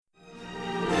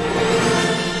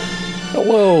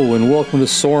Hello, and welcome to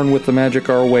Soarin' with the Magic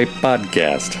Our Way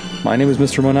podcast. My name is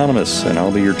Mr. Mononymous, and I'll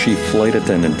be your chief flight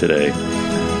attendant today.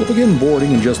 We'll begin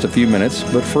boarding in just a few minutes,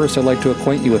 but first I'd like to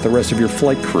acquaint you with the rest of your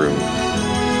flight crew.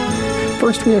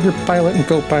 First, we have your pilot and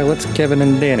co-pilots, Kevin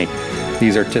and Danny.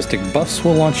 These artistic buffs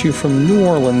will launch you from New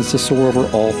Orleans to soar over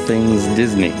all things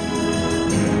Disney.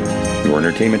 Your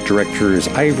entertainment director is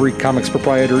Ivory Comics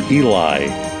proprietor Eli.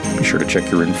 Be sure to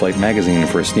check your in-flight magazine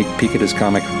for a sneak peek at his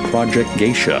comic, Project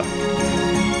Geisha.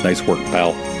 Nice work,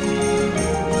 pal.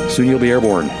 Soon you'll be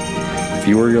airborne. If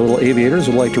you or your little aviators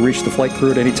would like to reach the flight crew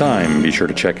at any time, be sure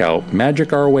to check out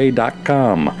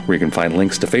magicourway.com, where you can find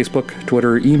links to Facebook,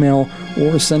 Twitter, email,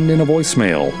 or send in a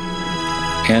voicemail.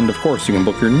 And of course, you can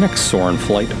book your next Soarin'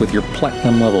 flight with your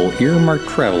platinum level earmarked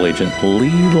travel agent,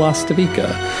 Lee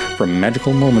Lastavica, from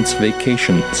Magical Moments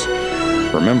Vacations.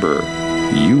 Remember,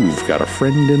 you've got a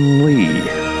friend in Lee.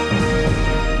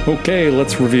 Okay,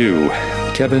 let's review.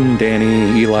 Kevin,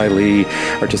 Danny, Eli, Lee,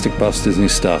 artistic buffs, Disney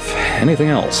stuff. Anything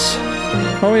else?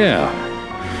 Oh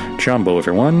yeah. Jumbo,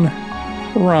 everyone.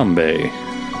 Harambe.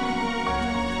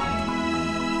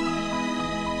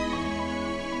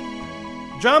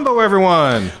 Jumbo,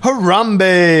 everyone.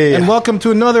 Harambe. And welcome to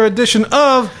another edition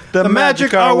of the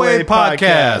Magic Our Way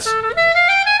podcast.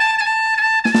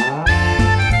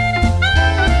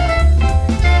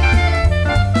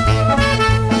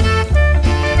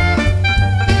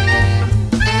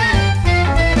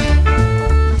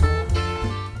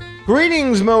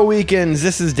 Greetings, Mo Weekends.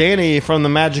 This is Danny from the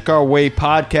Magic Our Way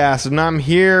podcast, and I'm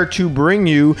here to bring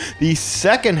you the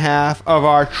second half of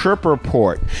our trip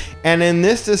report. And in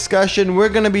this discussion, we're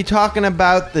going to be talking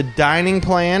about the dining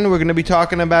plan. We're going to be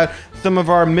talking about some of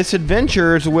our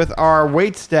misadventures with our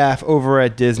wait staff over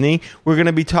at Disney. We're going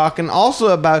to be talking also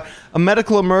about a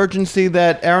medical emergency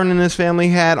that Aaron and his family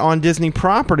had on Disney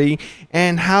property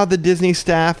and how the Disney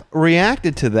staff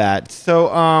reacted to that.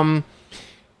 So,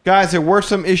 guys, there were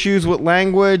some issues with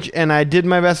language, and I did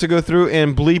my best to go through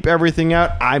and bleep everything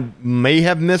out. I may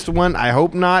have missed one. I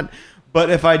hope not. But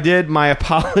if I did, my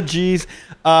apologies.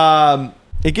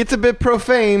 It gets a bit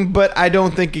profane, but I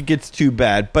don't think it gets too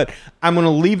bad. But I'm going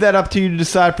to leave that up to you to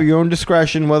decide for your own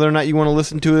discretion whether or not you want to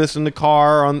listen to this in the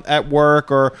car, at work,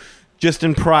 or just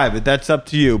in private. That's up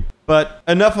to you. But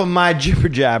enough of my jibber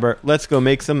jabber. Let's go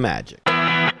make some magic.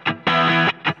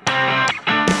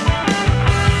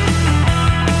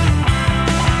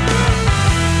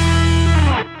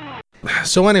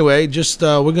 So anyway, just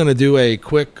we're going to do a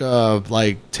quick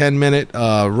 10-minute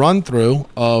run through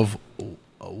of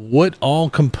what all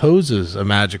composes a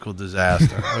magical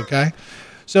disaster. Okay,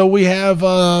 so we have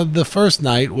the first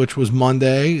night, which was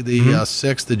Monday, the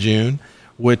 6th of June,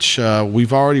 which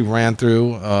we've already ran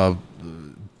through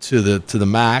to the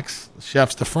max.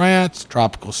 Chefs de France,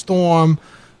 tropical storm,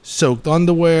 soaked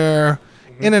underwear,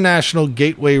 international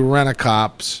gateway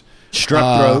rent-a-cops,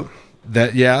 Strep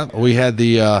throat. We had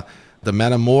the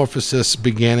metamorphosis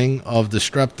beginning of the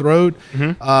strep throat.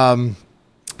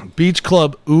 Beach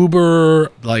Club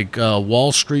Uber,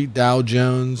 Wall Street Dow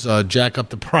Jones, jack up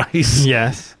the price.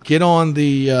 Yes. Get on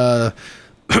the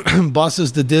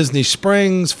buses to Disney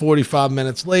Springs, 45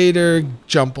 minutes later,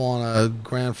 jump on a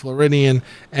Grand Floridian,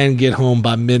 and get home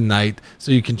by midnight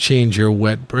so you can change your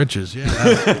wet britches. Yeah,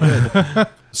 that's good.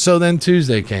 So then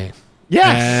Tuesday came.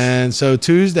 Yes. And so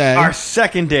Tuesday, our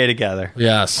second day together.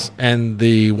 Yes. And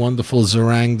the wonderful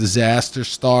Zerang disaster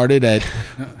started at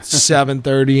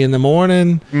 7:30 in the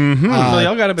morning. So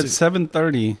y'all got up at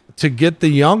 7:30 to get the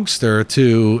youngster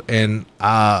to, and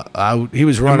he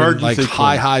was running Emergency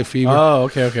high fever.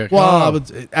 Oh, okay. Well,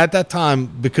 at that time,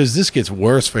 because this gets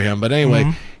worse for him. But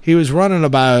anyway, he was running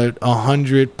about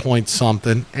 100 point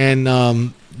something,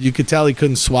 and you could tell he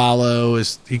couldn't swallow.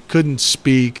 He couldn't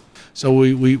speak. So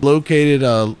we located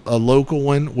a local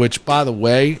one, which, by the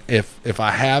way, if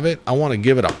I have it, I want to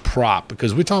give it a prop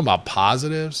because we're talking about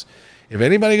positives. If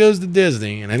anybody goes to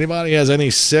Disney and anybody has any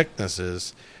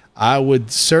sicknesses, I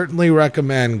would certainly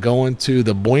recommend going to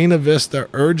the Buena Vista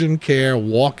Urgent Care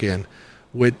walk-in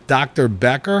with Dr.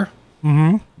 Becker.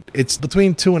 It's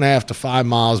between 2.5 to 5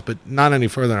 miles, but not any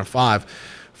further than 5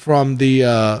 from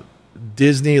the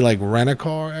Disney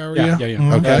rent-a-car area.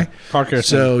 Yeah. Okay. Car care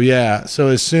So so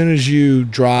as soon as you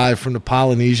drive from the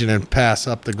Polynesian and pass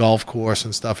up the golf course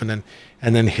and stuff, and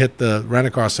then hit the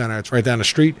rent-a-car center, it's right down the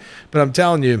street. But I'm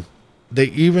telling you, they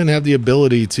even have the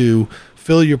ability to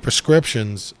fill your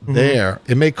prescriptions there.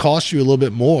 It may cost you a little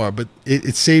bit more, but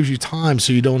it saves you time,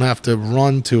 so you don't have to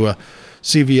run to a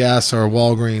CVS or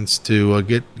Walgreens to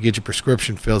get your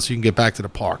prescription filled so you can get back to the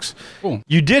parks. Cool.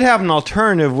 You did have an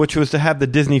alternative, which was to have the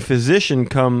Disney physician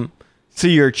come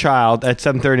see your child at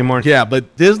 7:30 in the morning. Yeah,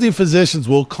 but Disney physicians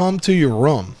will come to your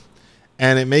room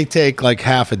and it may take like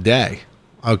half a day.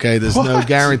 Okay, there's no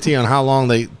guarantee on how long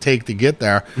they take to get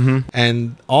there,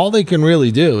 and all they can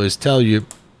really do is tell you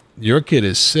your kid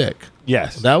is sick.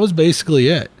 Yes, that was basically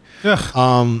it.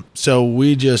 So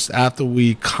we just, after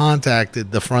we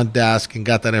contacted the front desk and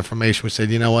got that information, we said,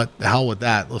 you know what, the hell with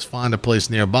that. Let's find a place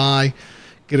nearby,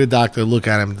 get a doctor to look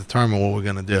at him and determine what we're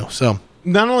going to do. So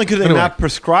not only could they not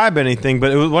prescribe anything,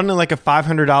 but wasn't it like a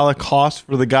 $500 cost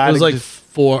for the guy? It was like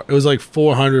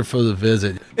 $400 for the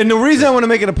visit. And the reason I want to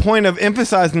make it a point of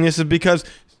emphasizing this is because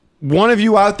one of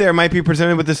you out there might be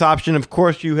presented with this option. Of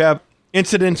course, you have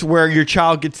incidents where your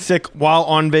child gets sick while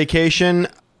on vacation.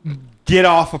 Get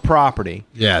off a property.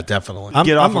 Yeah, definitely.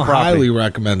 Get off a property. Highly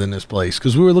recommending this place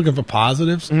because we were looking for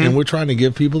positives, and we're trying to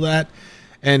give people that.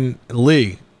 And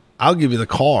Lee, I'll give you the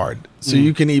card so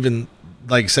you can even,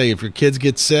 like, say if your kids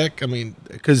get sick. I mean,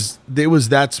 because it was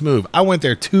that smooth. I went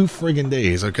there 2 friggin'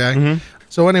 days. Okay.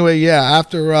 So anyway, yeah.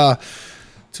 After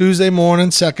Tuesday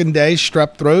morning, second day,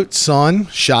 strep throat, son,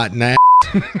 shot in ass,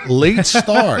 late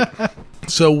start.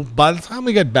 So by the time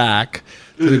we get back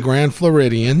to the Grand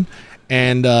Floridian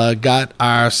and got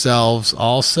ourselves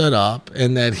all set up,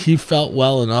 and that he felt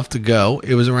well enough to go,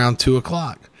 it was around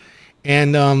 2:00,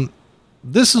 and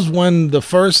this is when the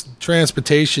first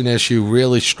transportation issue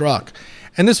really struck.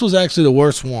 And this was actually the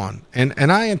worst one. And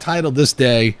I entitled this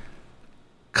day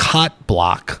Cot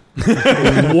Block.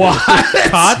 What?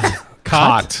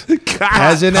 Cot.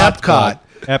 As in Epcot.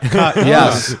 Epcot.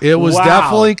 Yes, it was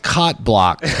definitely Cot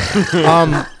Block.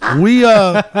 I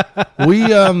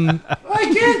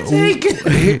can't take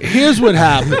it. Here's what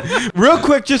happened. Real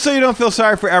quick, just so you don't feel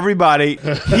sorry for everybody,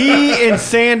 he and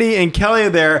Sandy and Kelly are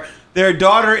there. Their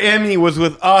daughter, Emmy, was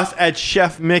with us at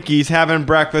Chef Mickey's having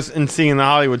breakfast and seeing the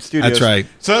Hollywood Studios. That's right.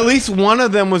 So at least one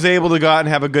of them was able to go out and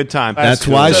have a good time. That's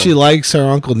why she likes her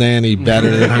Uncle Danny better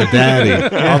than her daddy.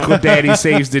 Uncle Daddy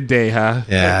saves the day, huh?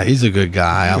 Yeah, he's a good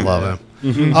guy. I love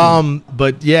him.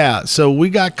 But yeah, so we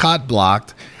got Cot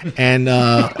Blocked, and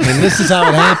this is how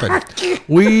it happened.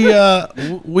 We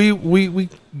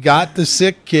got the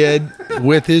sick kid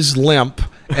with his limp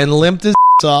and limped his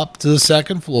up to the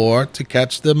second floor to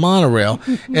catch the monorail,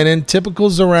 and in typical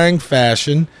Zarang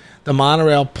fashion, the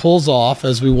monorail pulls off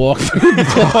as we walk through the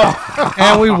door,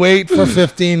 and we wait for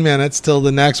 15 minutes till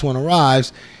the next one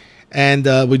arrives, and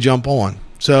we jump on.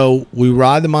 So we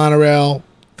ride the monorail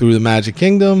through the Magic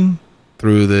Kingdom,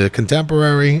 through the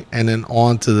Contemporary, and then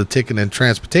on to the Ticket and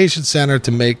Transportation Center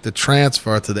to make the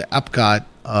transfer to the Epcot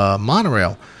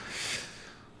monorail.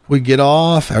 We get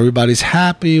off, everybody's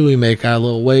happy, we make our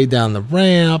little way down the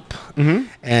ramp,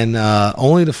 and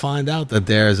only to find out that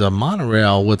there's a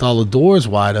monorail with all the doors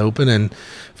wide open and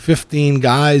 15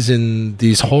 guys in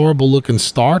these horrible looking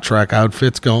Star Trek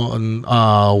outfits going,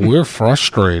 we're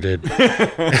frustrated.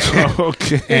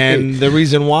 Okay. And the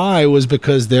reason why was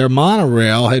because their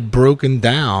monorail had broken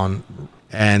down,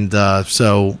 and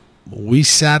so we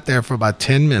sat there for about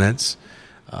 10 minutes.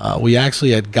 We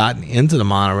actually had gotten into the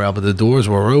monorail, but the doors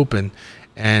were open,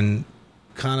 and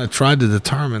kind of tried to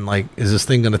determine, like, is this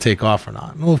thing going to take off or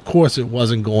not? Well, of course it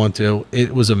wasn't going to.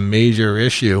 It was a major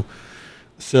issue.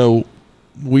 So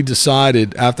we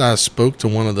decided, after I spoke to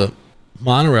one of the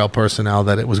monorail personnel,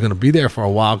 that it was going to be there for a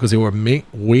while because they were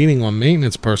waiting on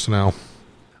maintenance personnel.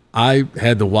 I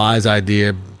had the wise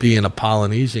idea, being a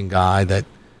Polynesian guy, that,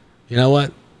 you know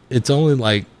what, it's only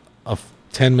like a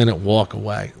 10-minute walk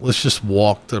away. Let's just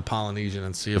walk to the Polynesian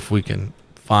and see if we can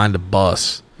find a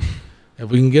bus. If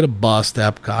we can get a bus to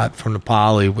Epcot from the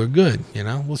Poly, we're good.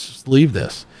 Let's just leave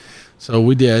this. So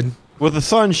we did. Well, the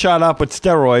son shot up with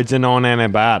steroids and on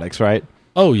antibiotics, right?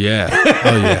 Oh,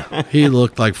 yeah. He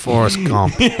looked like Forrest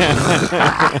Gump.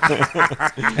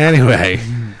 Anyway,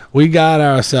 we got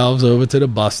ourselves over to the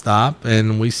bus stop,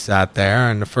 and we sat there,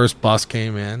 and the first bus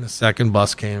came in, the second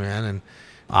bus came in, and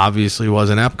obviously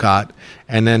wasn't Epcot.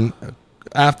 And then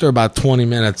after about 20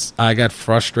 minutes, I got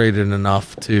frustrated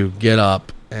enough to get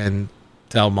up and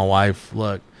tell my wife,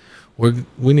 look,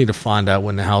 we need to find out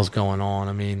what the hell's going on.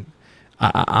 I mean,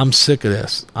 I'm sick of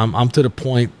this. I'm to the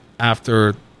point,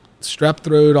 after strep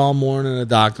throat all morning in the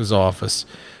doctor's office,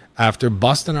 after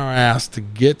busting our ass to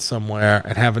get somewhere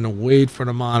and having to wait for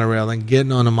the monorail and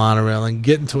getting on the monorail and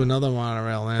getting to another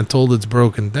monorail and told it's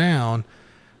broken down,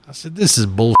 I said, this is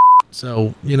bullshit.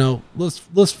 So,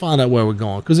 let's find out where we're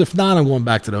going. Because if not, I'm going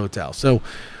back to the hotel. So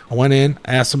I went in,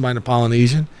 asked somebody in the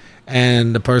Polynesian,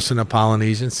 and the person in the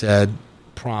Polynesian said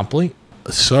promptly,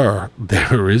 sir,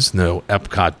 there is no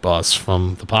Epcot bus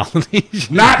from the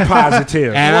Polynesian. Not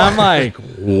positive. And I'm like,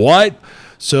 what?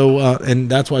 So, and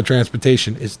that's why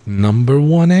transportation is number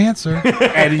one answer.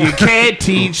 And you can't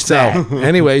teach that.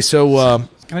 Anyway, so...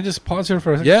 Can I just pause here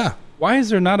for a second? Yeah. Why is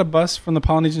there not a bus from the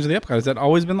Polynesian to the Epcot? Has that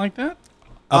always been like that?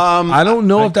 I don't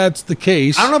know if that's the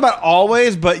case. I don't know about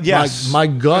always, but yes. My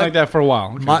Been gut. like that for a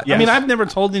while. My- I mean, I've never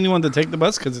told anyone to take the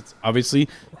bus because it's obviously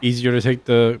easier to take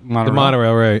the monorail. The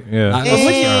monorail, right? Yeah. I-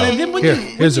 And then Here, wouldn't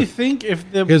here's you a- think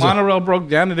if the here's a- monorail broke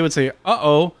down, that they would say,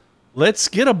 "Uh-oh, let's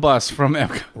get a bus from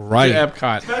Epcot Right. to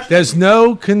Epcot." There's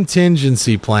no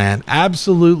contingency plan,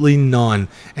 absolutely none.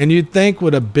 And you'd think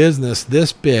with a business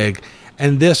this big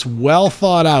and this well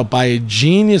thought out by a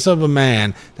genius of a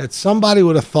man that somebody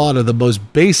would have thought of the most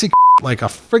basic like a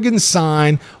friggin'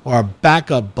 sign or a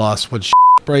backup bus when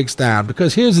breaks down.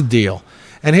 Because here's the deal,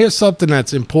 and here's something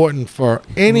that's important for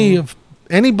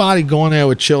anybody going there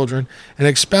with children, and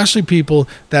especially people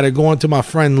that are going to my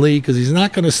friend Lee, because he's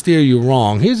not going to steer you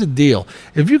wrong. Here's the deal.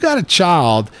 If you got a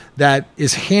child that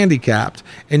is handicapped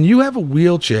and you have a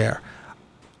wheelchair,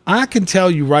 I can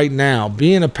tell you right now,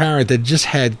 being a parent that just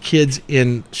had kids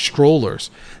in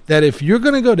strollers, that if you're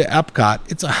going to go to Epcot,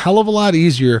 it's a hell of a lot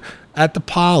easier at the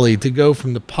Poly to go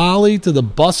from the Poly to the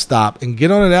bus stop and get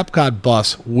on an Epcot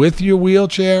bus with your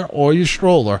wheelchair or your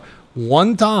stroller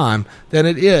one time than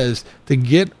it is to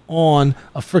get on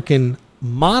a freaking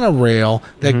monorail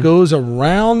that goes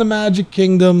around the Magic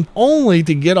Kingdom only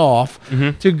to get off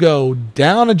to go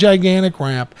down a gigantic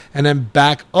ramp and then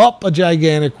back up a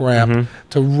gigantic ramp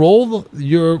to roll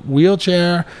your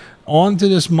wheelchair onto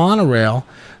this monorail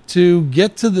to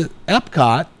get to the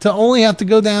Epcot to only have to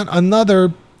go down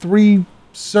another 3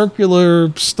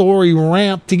 circular story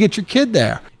ramp to get your kid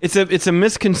there. It's a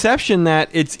misconception that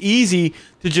it's easy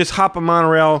to just hop a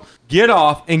monorail, get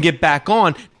off, and get back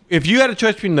on. If you had a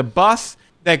choice between the bus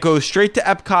that goes straight to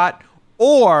Epcot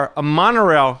or a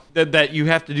monorail that you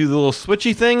have to do the little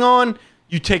switchy thing on,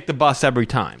 you take the bus every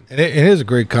time. And it is a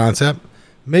great concept.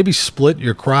 Maybe split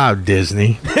your crowd,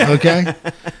 Disney. Okay?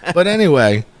 But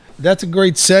anyway, that's a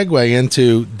great segue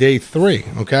into day 3.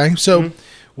 Okay? So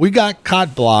we got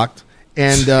cot blocked.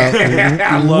 And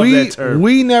I love that term.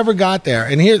 we never got there.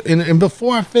 And here and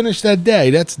before I finished that day,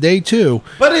 that's day 2.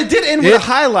 But it did end with a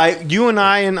highlight. You and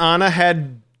I and Anna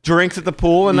had drinks at the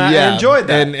pool, and I enjoyed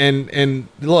that. And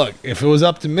look, if it was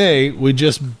up to me, we'd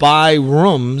just buy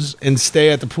rooms and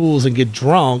stay at the pools and get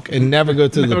drunk and never go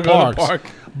to the Never go to the parks. park.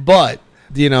 But,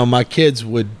 my kids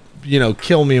would,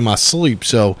 kill me in my sleep.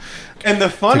 So And the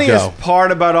funniest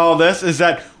part about all this is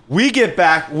that we get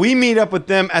back, we meet up with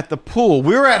them at the pool.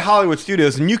 We were at Hollywood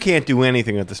Studios, and you can't do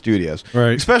anything at the studios.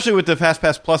 Right. Especially with the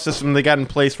FastPass Plus system they got in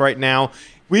place right now.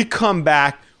 We come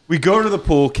back, we go to the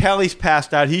pool. Kelly's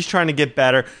passed out. He's trying to get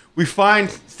better. We find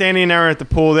Sandy and Aaron at the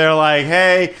pool. They're like,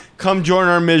 hey, come join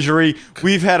our misery.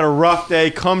 We've had a rough day.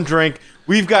 Come drink.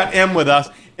 We've got Em with us.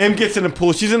 Em gets in the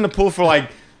pool. She's in the pool for like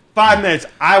 5 minutes.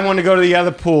 I want to go to the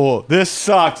other pool. This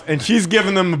sucks. And she's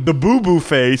giving them the boo-boo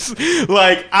face.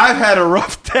 Like, I've had a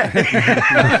rough day.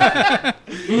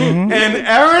 And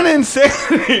Aaron and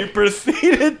Sandy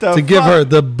proceeded to give her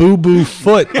the boo-boo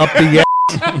foot up the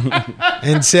ass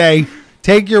and say,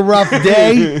 take your rough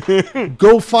day,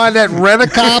 go find that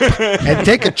rent-a-cop, and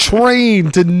take a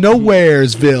train to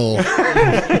Nowheresville.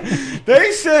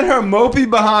 They sent her mopey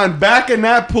behind back in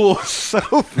that pool so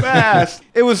fast.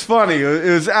 It was funny. It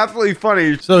was absolutely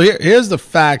funny. So here's the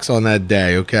facts on that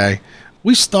day, okay?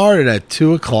 We started at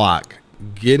 2 o'clock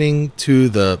getting to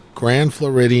the Grand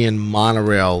Floridian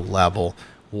monorail level,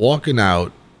 walking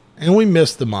out, and we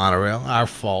missed the monorail. Our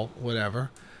fault, whatever.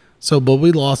 But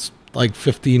we lost like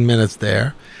 15 minutes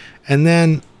there. And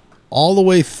then all the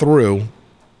way through,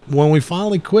 when we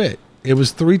finally quit, it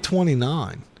was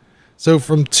 3:29. So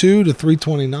from 2 to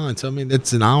 3:29, so I mean,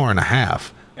 it's an hour and a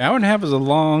half. Hour and a half is a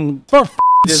long. For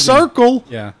a circle.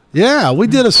 Yeah. Yeah, we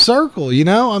did a circle,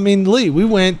 I mean, Lee, we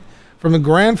went from the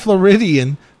Grand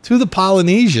Floridian to the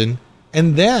Polynesian,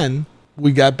 and then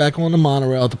we got back on the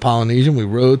monorail at the Polynesian. We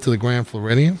rode to the Grand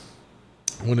Floridian.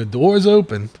 When the doors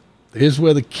opened, here's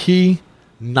where the key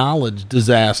knowledge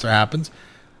disaster happens.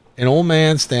 An old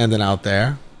man standing out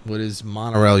there with his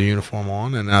monorail uniform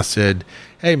on, and I said,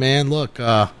 hey, man, look,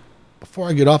 before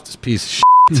I get off this piece of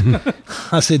shit,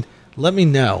 I said, let me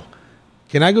know.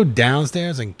 Can I go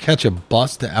downstairs and catch a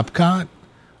bus to Epcot?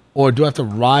 Or do I have to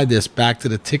ride this back to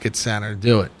the ticket center to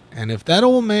do it? And if that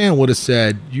old man would have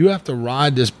said, you have to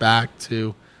ride this back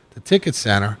to the ticket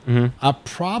center, I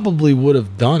probably would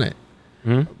have done it.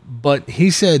 But he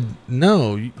said,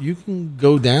 no, you can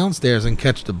go downstairs and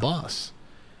catch the bus.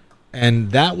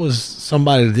 And that was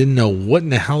somebody that didn't know what in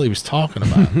the hell he was talking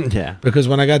about. Yeah. Because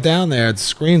when I got down there, the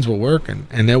screens were working,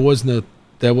 and there was no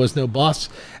bus.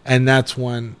 And that's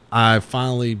when I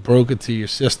finally broke it to your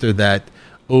sister that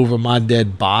over my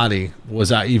dead body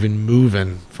was I even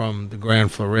moving from the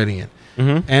Grand Floridian.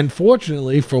 And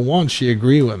fortunately, for once, she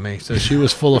agreed with me. So she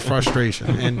was full of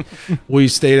frustration. And we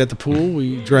stayed at the pool.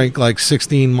 We drank like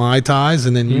 16 Mai Tais,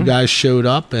 and then you guys showed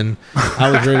up, and I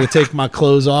was ready to take my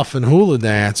clothes off and hula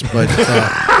dance. But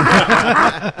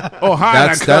Oh,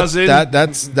 hi, cousin.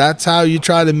 that's how you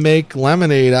try to make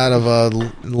lemonade out of a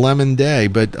lemon day.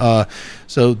 But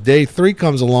so day 3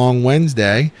 comes along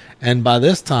Wednesday, and by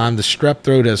this time the strep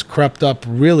throat has crept up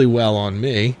really well on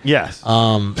me. Yes.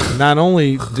 Not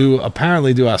only do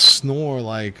I snore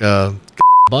like a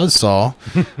buzzsaw,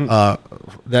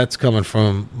 that's coming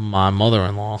from my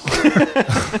mother-in-law.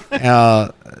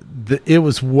 It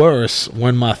was worse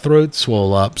when my throat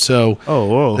swelled up. So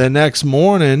the next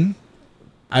morning,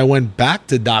 I went back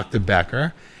to Dr.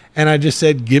 Becker, and I just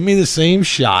said, give me the same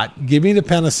shot, give me the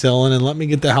penicillin, and let me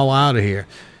get the hell out of here.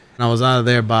 And I was out of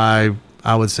there by,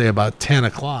 I would say, about 10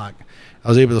 o'clock. I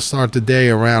was able to start the day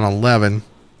around 11.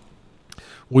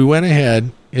 We went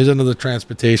ahead. Here's another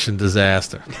transportation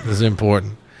disaster. This is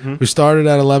important. We started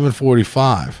at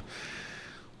 11:45.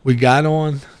 We got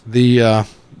on the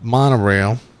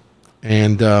monorail,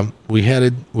 and we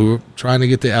were trying to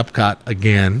get to Epcot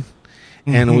again.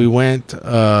 And we went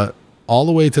all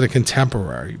the way to the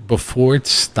Contemporary before it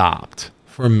stopped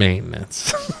for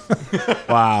maintenance.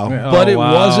 Wow. But it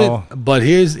wasn't. But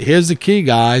here's the key,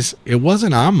 guys. It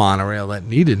wasn't our monorail that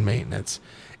needed maintenance.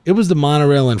 It was the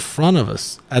monorail in front of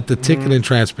us at the Ticket and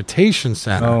Transportation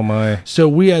Center. Oh, my. So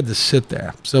we had to sit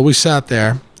there. So we sat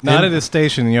there. Not at the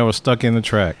station. You were stuck in the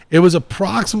track. It was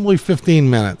approximately 15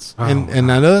 minutes.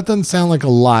 And I know that doesn't sound like a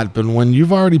lot, but when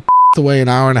you've already away an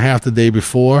hour and a half the day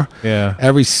before,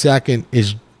 every second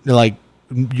is like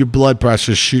your blood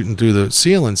pressure is shooting through the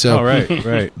ceiling. So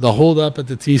right. The hold up at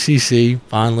the TCC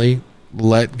finally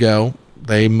let go.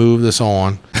 They moved us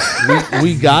on.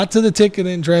 We got to the Ticket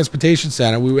and Transportation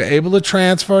Center. We were able to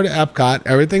transfer to Epcot.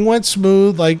 Everything went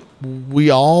smooth like we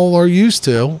all are used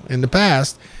to in the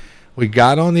past. We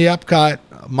got on the Epcot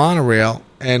monorail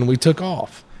and we took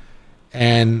off.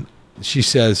 And she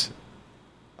says,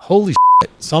 holy shit,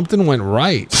 something went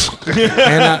right.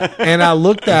 and I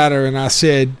looked at her and I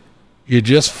said, you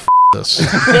just f***ed us.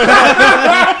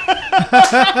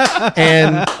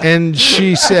 and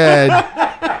she said,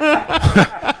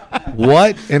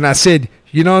 what? And I said,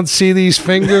 you don't see these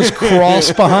fingers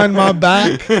crossed behind my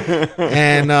back?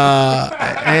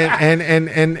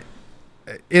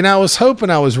 And I was hoping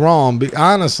I was wrong, but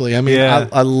honestly, I mean,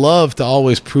 I love to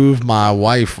always prove my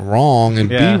wife wrong and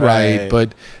be right.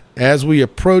 But as we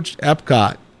approached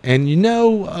Epcot, and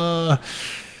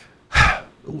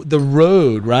the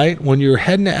road, right? When you're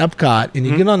heading to Epcot and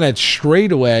you get on that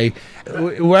straightaway,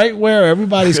 right where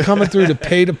everybody's coming through to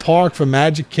pay to park for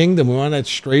Magic Kingdom, we're on that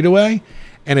straightaway,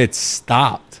 and it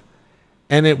stopped.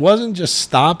 And it wasn't just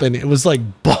stopping; it was like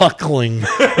buckling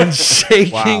and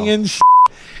shaking and shit.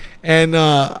 And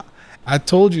I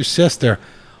told your sister,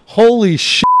 "Holy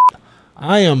shit,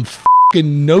 I am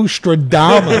fucking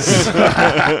Nostradamus."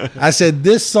 I said,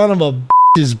 "This son of a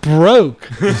bitch is broke."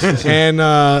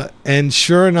 And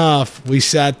sure enough, we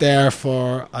sat there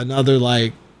for another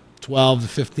like 12 to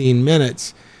 15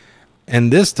 minutes,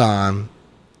 and this time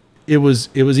it was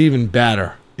even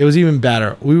better. It was even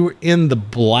better. We were in the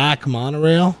black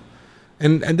monorail.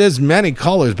 And there's many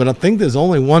colors, but I think there's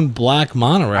only one black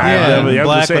monorail.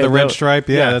 Black with a red stripe.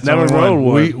 That's never rode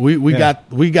one.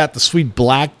 We got the sweet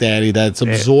black daddy that's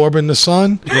absorbing the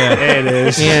sun. Yeah, it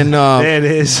is. And it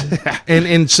is.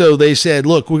 and so they said,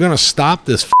 look, we're gonna stop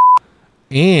this,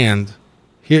 and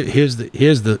here's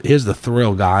the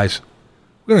thrill, guys.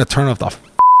 We're gonna turn off the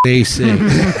AC.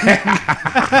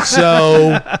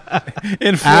 So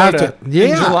in Florida,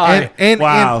 in July.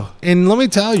 And let me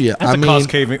tell you, that's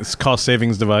a cost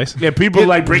savings device. Yeah, people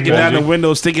like breaking down the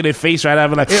windows, sticking their face right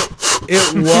out of it.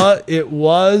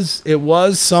 It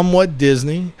was somewhat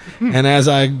Disney. And as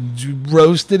I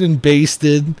roasted and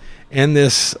basted in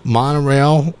this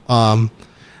monorail,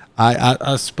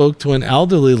 I spoke to an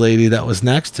elderly lady that was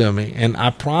next to me, and I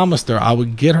promised her I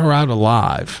would get her out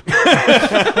alive.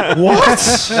 What?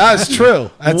 That's true.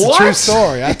 That's a true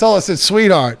story. I told her, I said,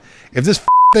 sweetheart, if this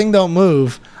thing don't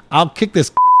move, I'll kick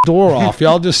this door off.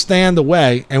 Y'all just stand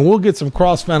away, and we'll get some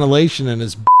cross ventilation in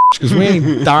this because we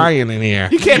ain't dying in here.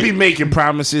 You can't be making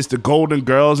promises to Golden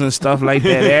Girls and stuff like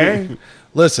that, Aaron.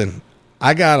 Listen,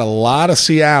 I got a lot of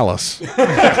Cialis,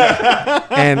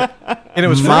 and it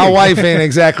was my free. wife ain't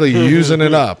exactly using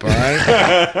it up. All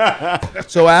right.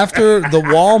 So after the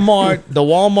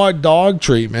Walmart dog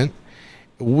treatment,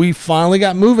 we finally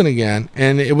got moving again,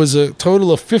 and it was a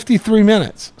total of 53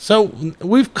 minutes. So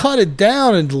we've cut it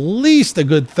down at least a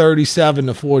good 37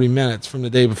 to 40 minutes from the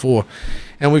day before,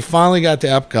 and we finally got to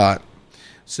Epcot.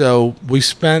 So we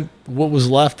spent what was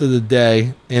left of the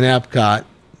day in Epcot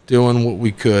doing what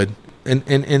we could. And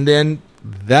then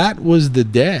that was the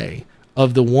day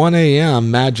of the 1 a.m.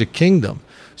 Magic Kingdom.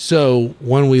 So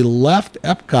when we left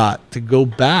Epcot to go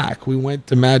back, we went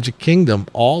to Magic Kingdom,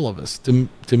 all of us, to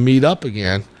meet up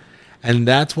again. And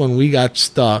that's when we got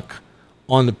stuck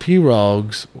on the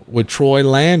pirogues with Troy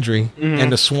Landry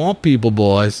and the Swamp People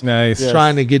boys, Nice.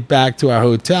 trying to get back to our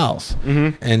hotels.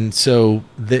 And so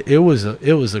it was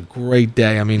a great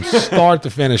day. I mean, start to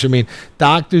finish. I mean,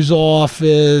 doctor's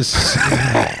office,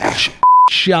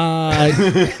 shot,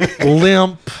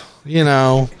 limp,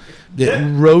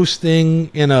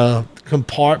 roasting in a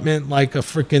compartment like a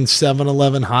freaking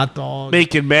 7-Eleven hot dog.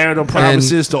 Making marital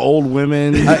promises to old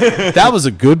women. That was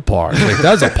a good part. Like,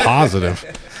 that was a positive.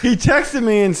 He texted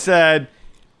me and said,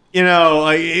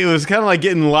 it was kind of like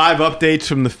getting live updates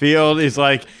from the field. He's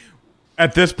like,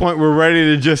 at this point, we're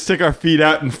ready to just stick our feet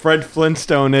out and Fred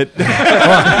Flintstone it over to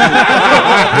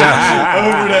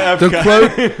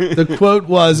Epcot. The quote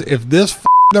was, if this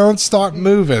don't start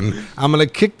moving, I'm going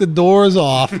to kick the doors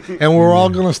off and we're all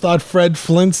going to start Fred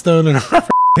Flintstone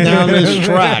down this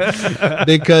track,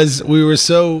 because we were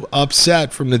so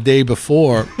upset from the day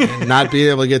before not being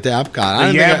able to get to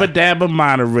Epcot. Yabba Dabba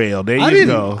monorail. There you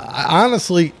go.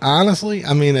 Honestly,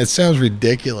 I mean, it sounds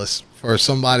ridiculous for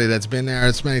somebody that's been there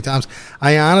this many times.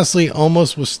 I honestly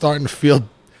almost was starting to feel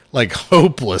like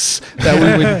hopeless that we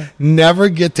would never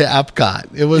get to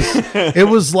Epcot. It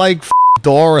was like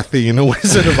Dorothy in The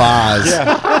Wizard of Oz.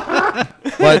 Yeah.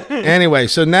 But anyway,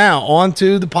 so now on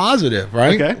to the positive,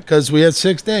 right? Okay. Because we had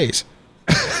 6 days.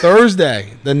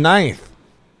 Thursday, the 9th.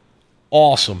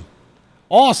 Awesome.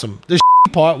 The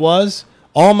part was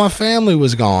all my family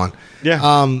was gone. Yeah.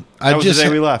 That was the day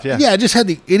we left, yeah. Yeah, I just had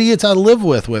the idiots I live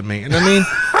with me. And I mean,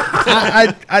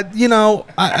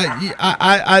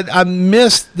 I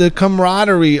missed the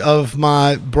camaraderie of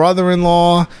my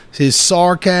brother-in-law, his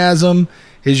sarcasm,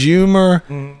 his humor,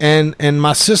 and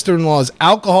my sister-in-law's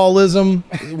alcoholism,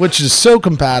 which is so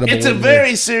compatible. It's a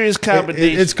very serious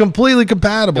combination. It's completely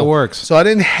compatible. It works. So I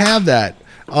didn't have that.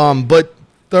 But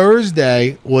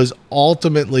Thursday was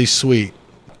ultimately sweet.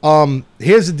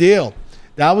 Here's the deal.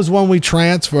 That was when we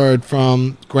transferred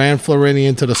from Grand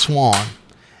Floridian to the Swan.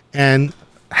 And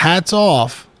hats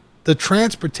off, the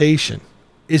transportation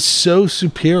is so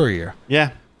superior.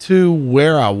 Yeah. To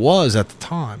where I was at the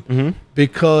time,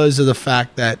 because of the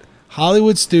fact that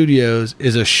Hollywood Studios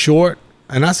is a short,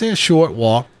 and I say a short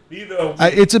walk,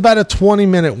 it's about a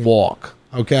 20-minute walk,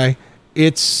 okay?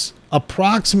 It's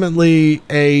approximately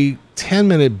a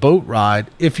 10-minute boat ride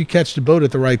if you catch the boat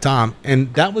at the right time,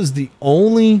 and that was the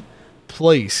only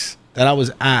place that I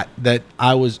was at that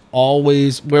I was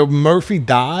always, where Murphy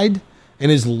died, and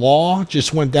his law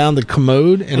just went down the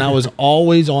commode, and I was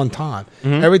always on time.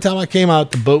 Every time I came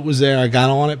out, the boat was there. I got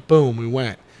on it. Boom, we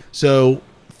went. So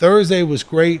Thursday was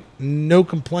great. No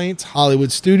complaints.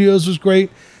 Hollywood Studios was great.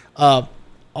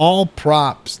 All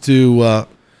props to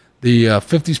the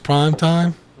 50s Prime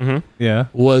Time. Yeah.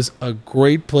 Was a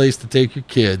great place to take your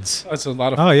kids. That's a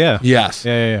lot of fun. Oh, yeah. Yes.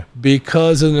 Yeah.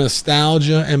 Because of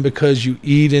nostalgia and because you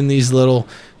eat in these little,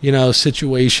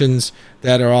 situations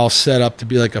that are all set up to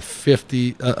be like a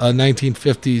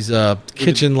 1950s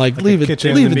kitchen, like Leave It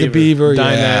to Beaver.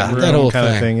 Dinette room that whole kind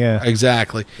of thing. Yeah.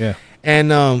 Exactly. Yeah.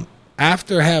 And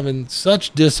after having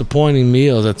such disappointing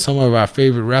meals at some of our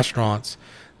favorite restaurants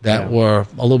that were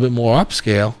a little bit more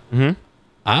upscale,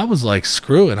 I was like,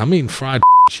 screw it. I'm eating fried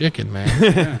chicken,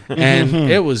 man.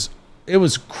 And it was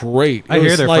great. I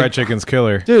hear their fried chicken's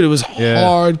killer. Dude, it was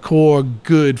hardcore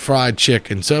good fried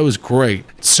chicken. So it was great.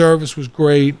 Service was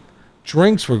great.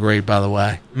 Drinks were great, by the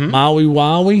way. Maui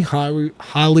Wowie,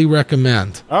 highly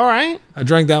recommend. All right. I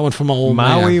drank that one from my old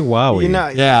Maui man.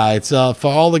 Wowie. Yeah, it's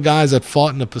for all the guys that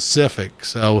fought in the Pacific.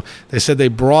 So they said they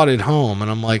brought it home,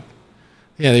 and I'm like,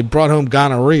 yeah, they brought home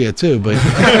gonorrhea too. But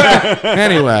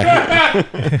anyway,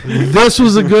 this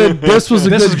was a good. This is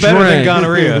better than drink.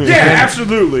 gonorrhea. Yeah,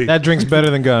 absolutely. That drink's better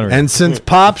than gonorrhea. And since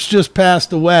Pops just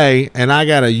passed away, and I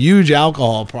got a huge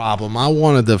alcohol problem, I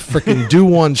wanted to freaking do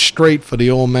one straight for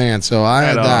the old man. So I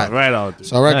had that. Right on.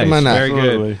 So I recommend that. Very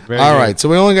good. Very All good. right, so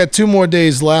we only got 2 more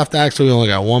days left. Actually, we only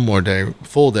got 1 more day,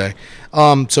 full day.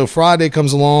 So Friday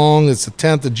comes along. It's the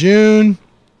 10th of June.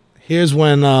 Here's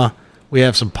when we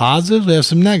have some positives. We have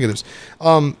some negatives.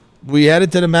 We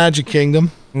headed to the Magic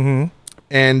Kingdom.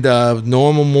 And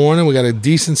normal morning, we got a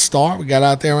decent start. We got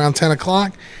out there around 10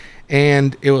 o'clock,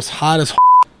 and it was hot as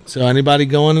So anybody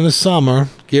going in the summer,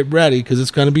 get ready because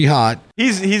it's going to be hot.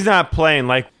 He's not playing.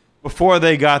 Like, before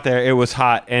they got there, it was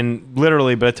hot. And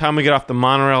literally, by the time we get off the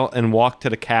monorail and walk to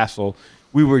the castle,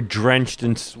 we were drenched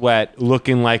in sweat,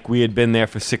 looking like we had been there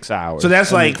for 6 hours. So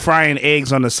that's like frying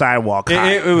eggs on the sidewalk.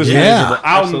 it was Yeah. miserable.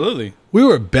 Absolutely. We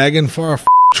were begging for a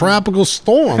tropical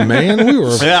storm, man. We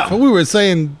were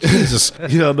saying, Jesus.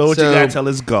 You don't know what you So- got to tell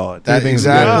it's God. That's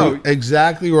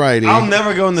exactly right. I'll E.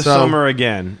 never go in the So- summer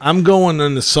again. I'm going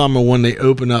in the summer when they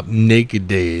open up naked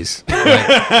days.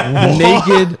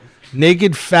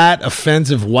 Naked, fat,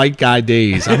 offensive white guy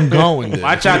days. I'm going there.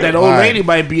 Watch out, that old lady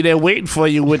might be there waiting for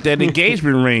you with that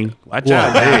engagement ring. Watch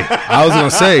out. Hey, I was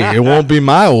gonna say it won't be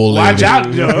my old lady. Watch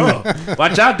out, yo.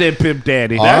 Watch out there, Pimp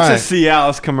Daddy. All That's right. a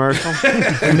Cialis commercial.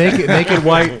 Naked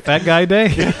white fat guy day.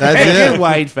 That's Hey, it. good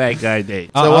white fat guy day.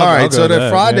 So I'll all right, go so with that that,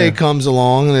 Friday yeah. comes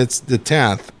along and it's the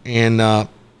 10th, and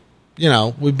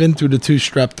we've been through the 2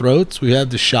 strep throats, we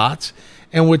had the shots,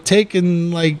 and we're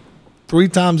taking like 3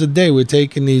 times a day. We're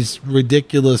taking these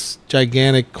ridiculous,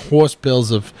 gigantic horse pills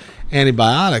of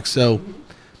antibiotics. So,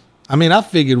 I mean, I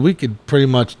figured we could pretty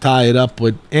much tie it up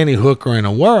with any hooker in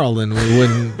the world, and we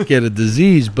wouldn't get a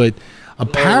disease. But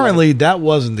apparently, that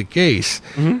wasn't the case.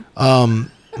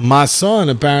 My son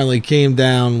apparently came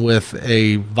down with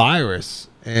a virus,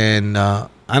 and I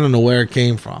don't know where it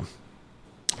came from.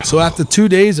 So after 2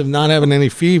 days of not having any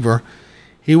fever,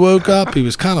 he woke up. He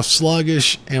was kind of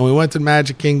sluggish, and we went to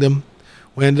Magic Kingdom.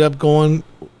 We ended up going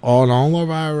on all of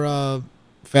our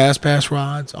fast pass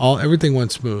rides. Everything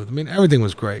went smooth. I mean, everything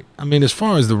was great. I mean, as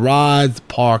far as the rides, the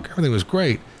park, everything was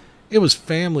great. It was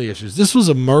family issues. This was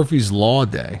a Murphy's Law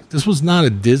day. This was not a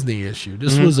Disney issue.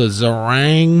 This was a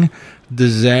Zerang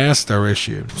disaster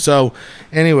issue. So,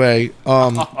 anyway,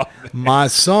 my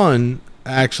son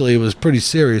actually, it was pretty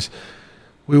serious.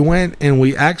 We went and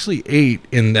we actually ate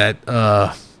in that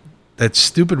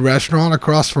stupid restaurant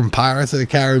across from Pirates of the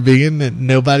Caribbean that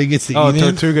nobody gets to eat in.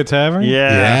 Tortuga Tavern.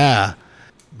 Yeah.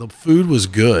 The food was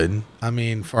good. I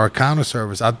mean, for our counter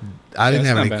service, I didn't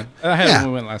have any. Bad. I had Yeah. when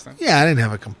we went last time. Yeah, I didn't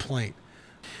have a complaint.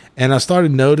 And I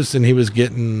started noticing he was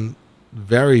getting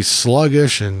very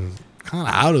sluggish and kind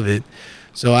of out of it.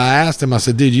 So I asked him, I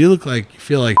said, dude, you look like you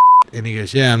feel like and he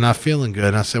goes, yeah, I'm not feeling good.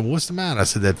 And I said, well, what's the matter? I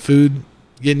said, that food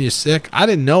getting you sick? I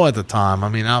didn't know at the time. I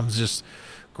mean, I was just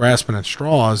grasping at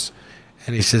straws.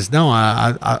 And he says, no,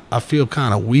 I feel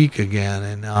kind of weak again.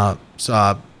 And so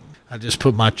I just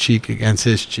put my cheek against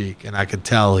his cheek, and I could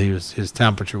tell his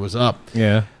temperature was up.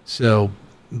 Yeah. So,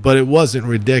 but it wasn't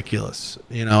ridiculous,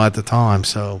 at the time.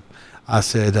 So I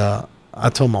said, I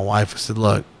told my wife, I said,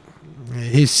 look,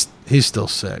 he's still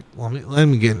sick. Let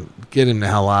me get him the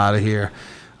hell out of here.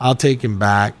 I'll take him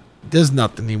back. There's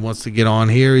nothing he wants to get on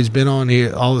here. He's been on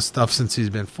here, all this stuff since he's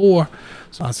been 4.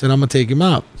 So I said, I'm going to take him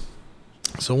out.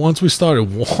 So once we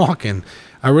started walking,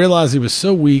 I realized he was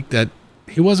so weak that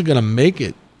he wasn't going to make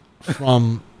it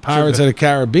from Pirates of the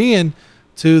Caribbean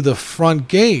to the front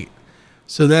gate.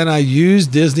 So then I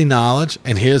used Disney knowledge,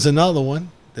 and here's another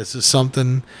one. This is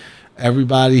something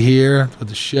everybody here with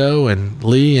the show and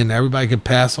Lee and everybody can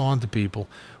pass on to people.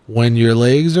 When your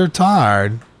legs are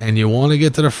tired and you want to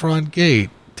get to the front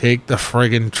gate, take the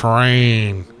friggin'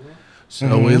 train.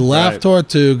 So we left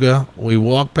Tortuga. We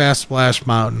walked past Splash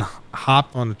Mountain,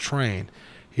 hopped on the train.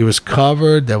 He was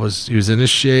covered. He was in the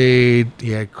shade.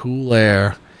 He had cool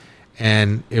air,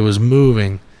 and it was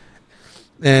moving.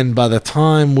 And by the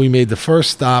time we made the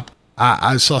first stop,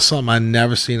 I saw something I'd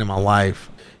never seen in my life.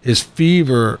 His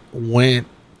fever went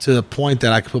to the point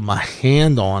that I could put my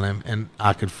hand on him, and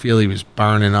I could feel he was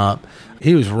burning up.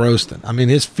 He was roasting. I mean,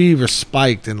 his fever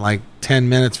spiked in like 10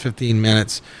 minutes, 15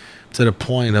 minutes, to the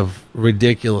point of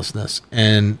ridiculousness.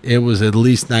 And it was at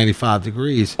least 95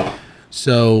 degrees.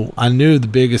 So I knew the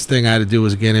biggest thing I had to do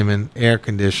was get him in air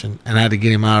condition, and I had to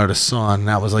get him out of the sun.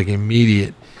 That was like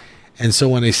immediate. And so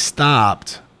when they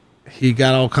stopped, he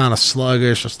got all kind of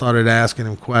sluggish. I started asking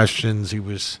him questions. He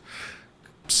was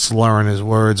slurring his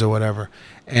words or whatever.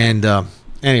 And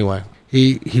anyway,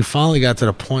 he finally got to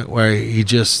the point where he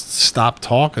just stopped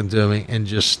talking to me and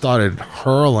just started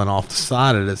hurling off the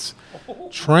side of this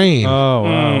train. Oh,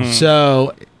 wow.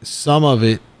 So some of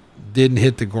it didn't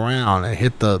hit the ground. It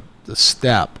hit the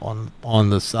step on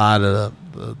the side of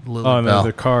the Lily Oh, Bell. no,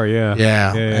 the car, yeah.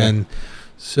 Yeah. And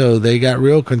so they got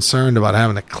real concerned about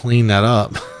having to clean that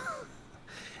up.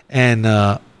 And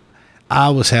I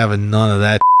was having none of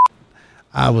that.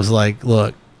 I was like,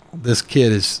 look, this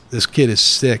kid is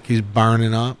sick. He's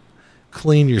burning up.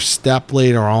 Clean your step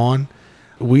later on.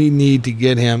 We need to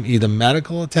get him either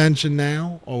medical attention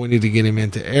now, or we need to get him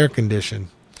into air condition.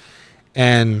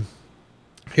 And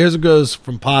here's what goes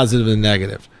from positive to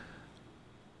negative.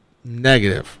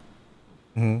 Negative.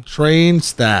 Trained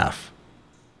staff.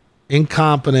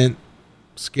 Incompetent,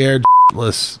 scared,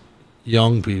 shitless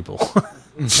young people.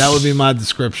 That would be my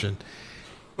description.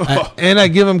 And I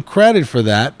give them credit for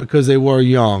that because they were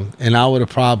young, and I would have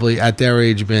probably at their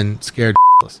age been scared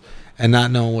and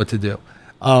not knowing what to do.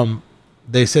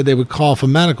 They said they would call for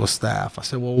medical staff. I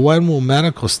said, well, when will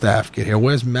medical staff get here?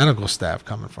 Where's medical staff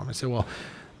coming from? I said, well,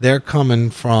 they're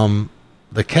coming from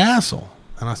the castle.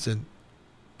 And I said,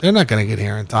 they're not going to get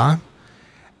here in time.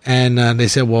 And they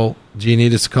said, well, do you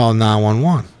need us to call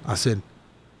 911? I said,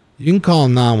 you can call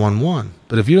 911,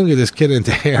 but if you don't get this kid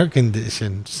into air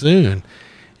condition soon,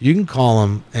 you can call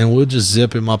him and we'll just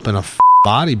zip him up in a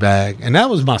body bag. And that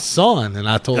was my son. And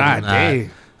I told him that.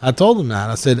 dang. I told him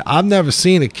that. I said, I've never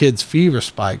seen a kid's fever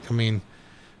spike. I mean,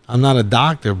 I'm not a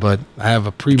doctor, but I have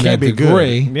a pre-med be good.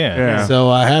 degree. Yeah. So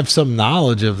I have some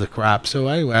knowledge of the crap. So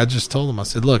anyway, I just told him, I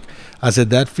said, look, I said,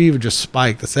 that fever just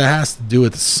spiked. I said, it has to do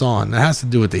with the sun. It has to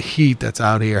do with the heat that's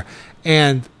out here.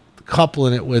 And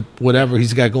coupling it with whatever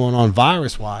he's got going on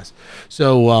virus-wise.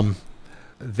 So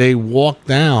they walked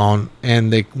down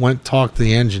and they went talk to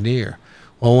the engineer.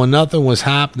 Well, when nothing was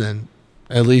happening,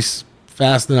 at least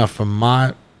fast enough for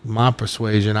my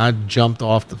persuasion, I jumped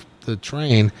off the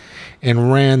train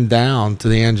and ran down to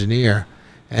the engineer,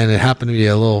 and it happened to be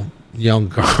a little young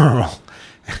girl.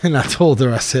 And I told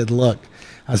her, I said, look,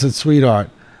 I said, sweetheart,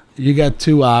 you got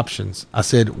two options. I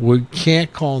said, we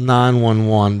can't call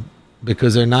 911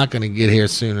 because they're not going to get here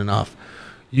soon enough.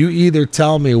 You either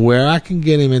tell me where I can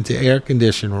get him into air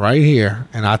condition right here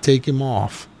and I'll take him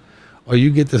off, or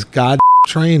you get this goddamn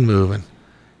train moving.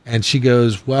 And she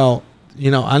goes, well,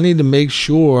 I need to make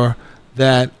sure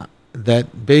that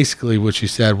basically what she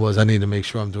said was, I need to make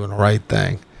sure I'm doing the right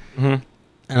thing. Mm-hmm.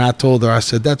 And I told her, I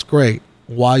said, that's great.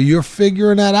 While you're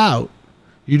figuring that out,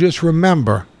 you just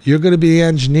remember, you're going to be the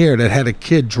engineer that had a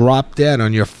kid drop dead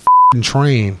on your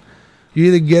train. You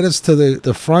either get us to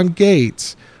the front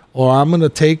gates, or I'm going to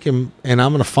take him and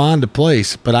I'm going to find a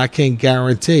place, but I can't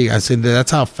guarantee. I said,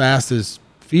 that's how fast his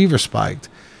fever spiked.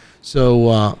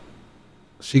 So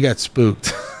she got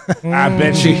spooked. I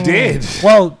bet she did.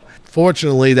 Well,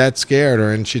 fortunately, that scared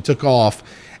her, and she took off,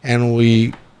 and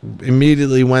we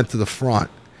immediately went to the front.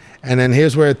 And then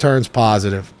here's where it turns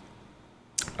positive.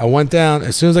 I went down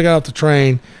as soon as I got off the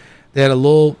train. They had a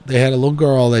little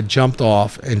girl that jumped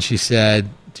off, and she said,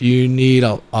 "Do you need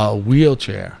a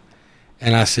wheelchair?"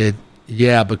 And I said,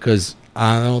 "Yeah, because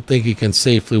I don't think he can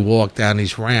safely walk down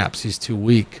these ramps. He's too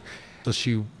weak." So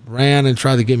she ran and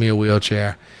tried to get me a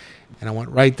wheelchair. And I went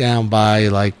right down by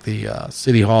like the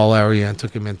City Hall area and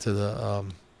took him into the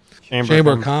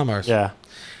Chamber of Commerce. Yeah.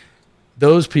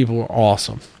 Those people were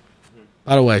awesome.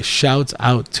 By the way, shouts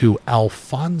out to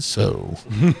Alfonso.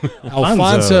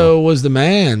 Alfonso was the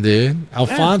man, dude.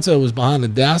 Alfonso was behind the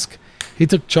desk. He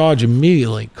took charge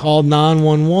immediately, called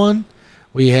 911.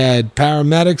 We had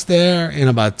paramedics there in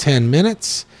about 10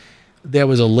 minutes. There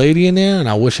was a lady in there, and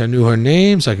I wish I knew her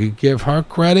name so I could give her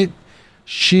credit.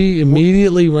 She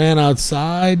immediately ran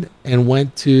outside and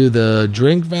went to the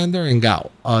drink vendor and got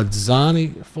a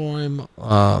Zani for him.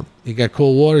 He got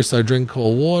cold water, started drinking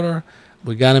cold water.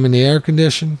 We got him in the air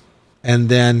condition, and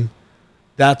then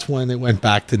that's when it went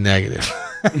back to negative.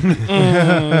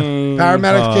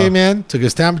 Paramedics came in, took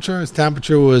his temperature. His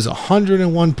temperature was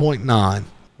 101.9,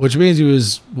 which means he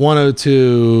was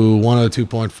 102,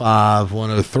 102.5,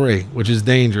 103, which is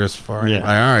dangerous for anybody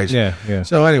our age. Yeah.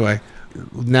 So anyway,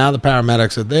 now the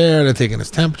paramedics are there. They're taking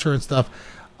his temperature and stuff.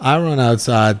 I run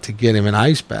outside to get him an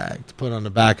ice bag to put on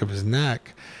the back of his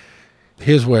neck.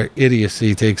 Here's where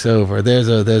idiocy takes over.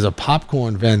 There's a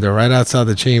popcorn vendor right outside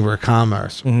the Chamber of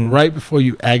Commerce, right before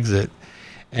you exit,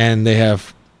 and they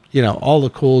have all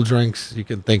the cool drinks you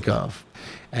can think of,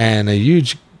 and a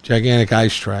huge, gigantic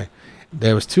ice tray.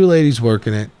 There was two ladies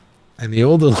working it, and the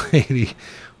older lady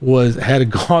had a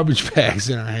garbage bags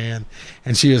in her hand,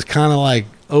 and she was kind of like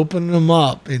opening them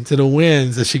up into the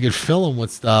wind so she could fill them with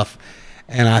stuff.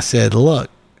 And I said, "Look,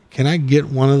 can I get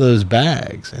one of those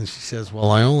bags?" And she says,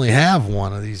 "Well, I only have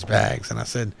one of these bags." And I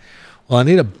said, "Well, I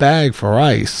need a bag for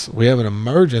ice. We have an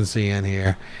emergency in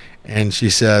here." And she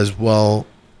says, "Well,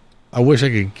 I wish I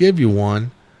could give you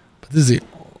one, but this is the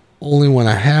only one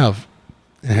I have.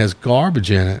 It has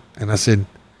garbage in it." And I said,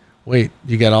 "Wait,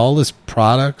 you got all this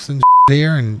products and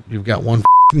here, and you've got one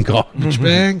garbage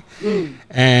bag?"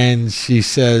 And she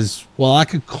says, "Well, I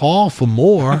could call for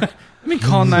more." Let me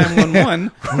call 911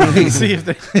 and see if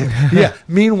they. Yeah.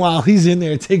 Meanwhile, he's in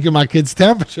there taking my kid's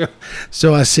temperature.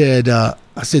 So I said,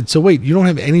 "So wait, you don't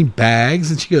have any bags?"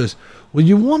 And she goes, "Well,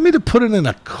 you want me to put it in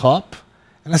a cup?"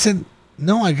 And I said,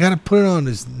 "No, I got to put it on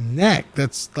his neck.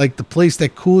 That's like the place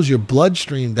that cools your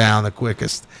bloodstream down the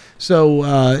quickest." So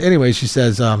anyway, she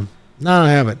says, "No, I don't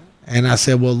have it." And I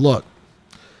said, "Well, look,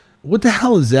 what the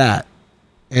hell is that?"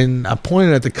 and I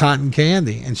pointed at the cotton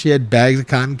candy, and she had bags of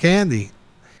cotton candy.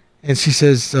 And she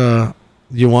says,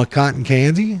 you want cotton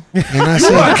candy? And I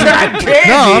said,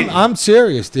 no, I'm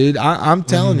serious, dude. I'm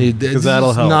telling you, this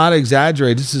that'll is help. not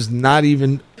exaggerated. This is not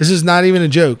even a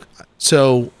joke.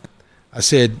 So I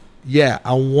said, yeah,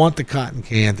 I want the cotton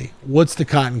candy. What's the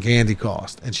cotton candy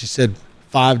cost? And she said,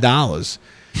 $5.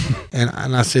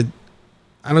 and I said,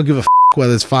 I don't give a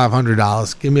whether it's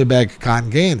 $500. Give me a bag of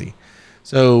cotton candy.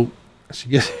 So she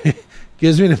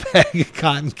gives me the bag of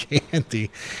cotton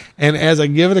candy. And as I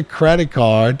give it a credit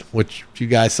card, which you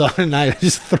guys saw tonight, I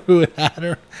just threw it at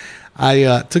her.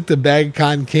 I took the bag of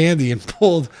cotton candy and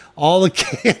pulled all the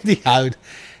candy out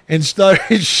and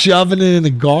started shoving it in the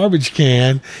garbage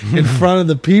can in front of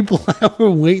the people that were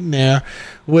waiting there,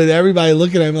 with everybody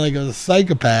looking at me like I was a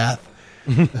psychopath.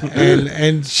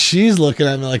 and she's looking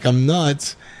at me like I'm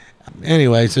nuts.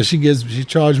 Anyway, so she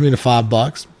charged me the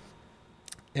 $5.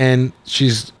 And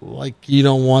she's like, you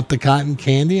don't want the cotton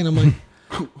candy? And I'm like,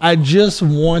 I just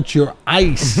want your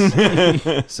ice.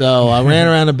 So I ran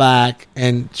around the back,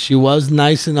 and she was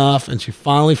nice enough, and she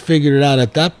finally figured it out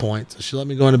at that point. So she let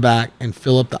me go in the back and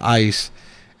fill up the ice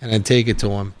and then take it to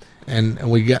him. And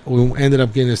we ended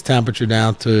up getting his temperature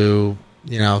down to,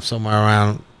 somewhere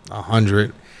around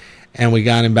 100, and we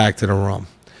got him back to the room.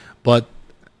 But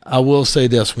I will say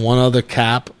this, one other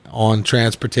cap on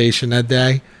transportation that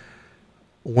day.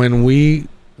 When we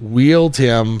wheeled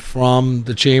him from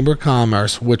the Chamber of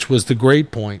Commerce, which was the great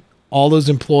point, all those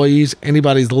employees,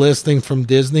 anybody's listening from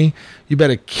Disney, you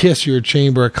better kiss your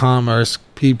Chamber of Commerce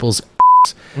people's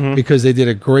ass, because they did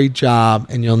a great job,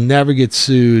 and you'll never get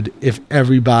sued if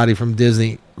everybody from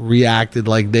Disney reacted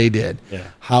like they did. Yeah.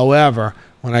 However,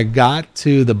 when I got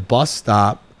to the bus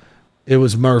stop, it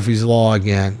was Murphy's Law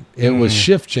again. It was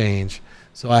shift change.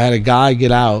 So I had a guy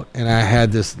get out, and I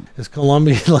had this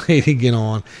Colombian lady get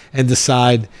on and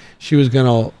decide she was going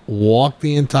to walk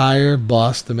the entire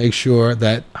bus to make sure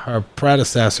that her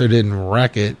predecessor didn't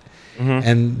wreck it.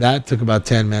 And that took about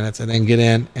 10 minutes, and then get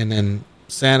in and then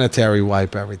sanitary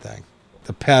wipe everything,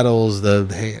 the pedals, the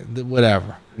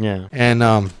whatever. Yeah.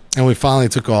 And we finally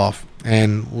took off,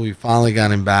 and we finally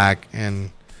got him back,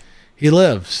 and he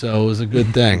lived. So it was a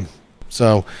good thing.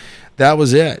 So that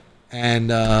was it. And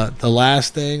the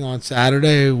last thing on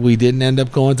Saturday, we didn't end up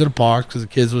going to the park because the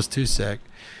kids was too sick.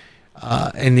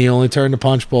 And the only turn to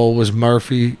Punch Bowl was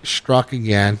Murphy struck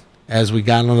again as we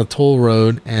got on a toll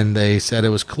road, and they said it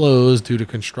was closed due to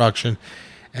construction,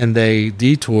 and they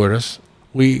detoured us.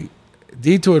 We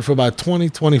detoured for about 20,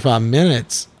 25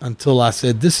 minutes until I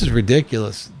said, this is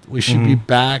ridiculous. We should be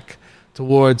back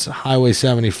towards Highway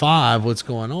 75. What's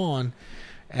going on?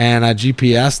 And I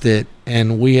GPS'd it,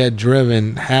 and we had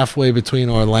driven halfway between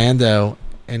Orlando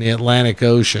and the Atlantic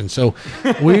Ocean. So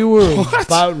we were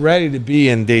about ready to be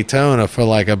in Daytona for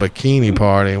like a bikini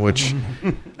party, which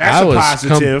That's a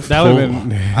positive. That would have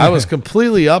been. I was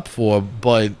completely up for,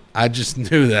 but I just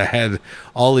knew that I had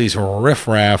all these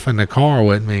riffraff in the car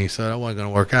with me, so that wasn't going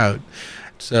to work out.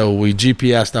 So we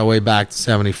GPS'd our way back to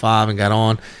 75 and got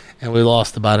on, and we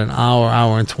lost about an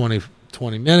hour and 20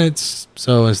 minutes.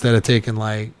 So instead of taking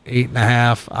like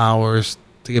 8.5 hours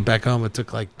to get back home, it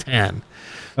took like 10.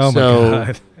 Oh my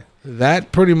God.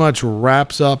 That pretty much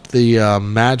wraps up the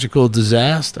magical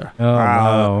disaster. Oh,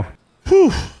 Wow.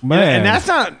 no. Man. And that's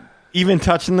not even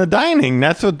touching the dining.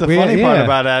 That's what the funny part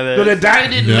about that is. So the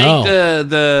dining didn't No.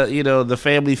 make the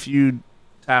Family Feud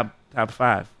top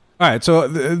 5. All right, so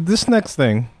this next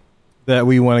thing that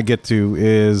we want to get to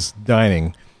is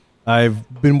dining.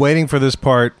 I've been waiting for this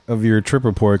part of your trip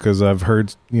report because I've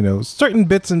heard, certain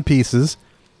bits and pieces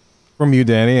from you,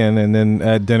 Danny, and then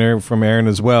at dinner from Aaron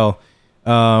as well.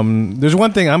 There's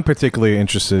one thing I'm particularly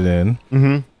interested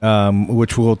in,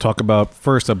 which we'll talk about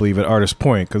first, I believe, at Artist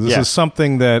Point, because this is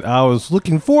something that I was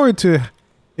looking forward to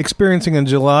experiencing in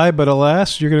July, but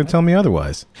alas, you're going to tell me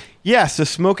otherwise. Yes, the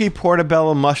smoky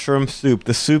portobello mushroom soup,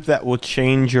 the soup that will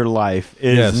change your life,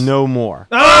 is no more.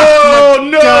 Oh,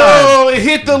 no! It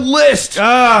hit the list.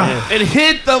 It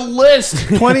hit the list.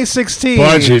 2016.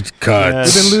 Budget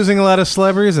cuts. We've been losing a lot of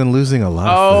celebrities and losing a lot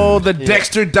of The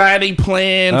Dexter dining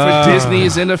plan for Disney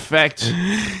is in effect. food.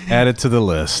 Add it to the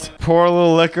list. Pour a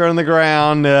little liquor on the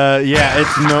ground.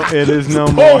 It is no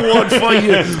Pour more. one for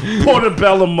you,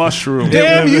 portobello mushroom.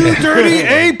 Damn you dirty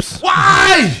apes!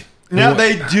 Why? Now,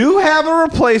 they do have a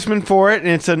replacement for it, and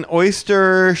it's an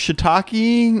oyster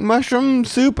shiitake mushroom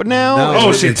soup now. No. Oh,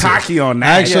 It's- shiitake on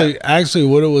that. Actually,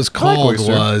 what it was called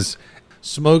oyster. was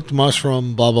smoked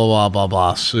mushroom blah blah blah blah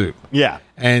blah soup. Yeah.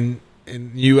 And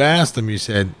you asked them, you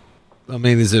said, I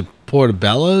mean, is it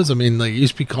portobellos? I mean, like it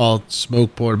used to be called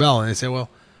smoked portobello. And they said, well,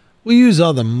 We use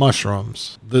other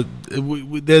mushrooms.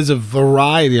 There's a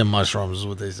variety of mushrooms, is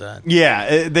what they said.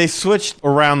 Yeah, they switched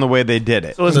around the way they did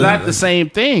it. So it's not the same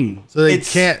thing. So they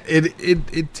It's- can't.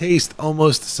 It tastes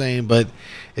almost the same, but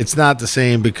it's not the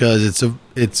same because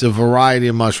it's a variety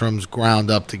of mushrooms ground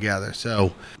up together.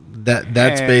 So that's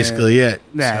And- basically it.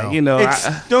 Nah, So, you know,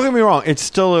 Don't get me wrong, it's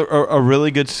still a really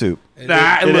good soup. look,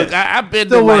 I've been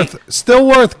to still like, still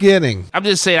worth getting. I'm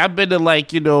just saying, I've been to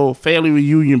like, family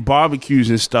reunion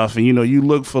barbecues and stuff, and you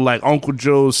look for like Uncle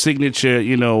Joe's signature,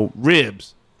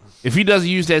 ribs. If he doesn't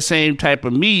use that same type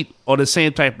of meat or the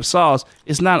same type of sauce,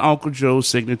 it's not Uncle Joe's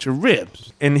signature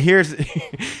ribs. And here's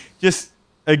just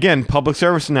again, public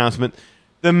service announcement.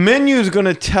 The menu is going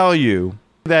to tell you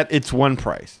that it's one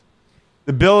price.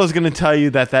 The bill is going to tell you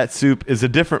that soup is a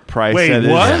different price. Wait, that is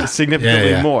what? significantly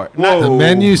Yeah, yeah. more. The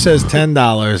menu says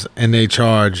 $10, and they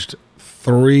charged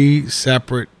 3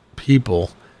 separate people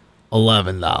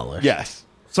 $11. Yes.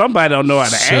 Somebody don't know how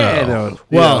to add.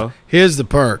 Well, here's the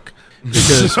perk.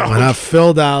 Because when I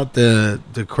filled out the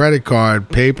credit card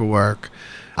paperwork,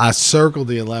 I circled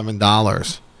the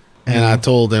 $11, and I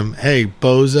told him, "Hey,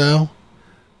 bozo,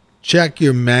 check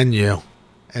your menu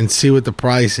and see what the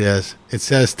price is. It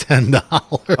says $10."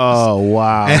 Oh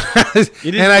wow.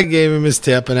 And I gave him his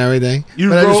tip and everything. you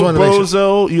But I just wrote wanted to make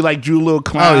sure- Bozo. You like drew a little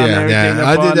clown. Oh and yeah, everything yeah. up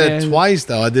I did on that there. twice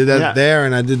though. I did that Yeah. there,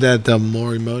 and I did that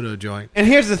Morimoto joint. And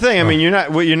here's the thing. I mean, you're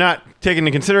not taking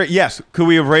into consideration. Yes, could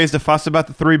we have raised a fuss about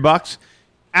the $3?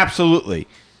 Absolutely.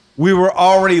 We were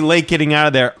already late getting out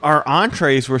of there. Our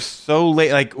entrees were so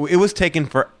late. Like it was taking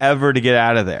forever to get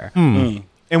out of there.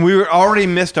 And we were already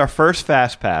missed our first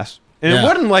fast pass. And it Yeah.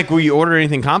 wasn't like we ordered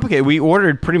anything complicated. We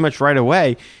ordered pretty much right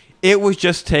away. It was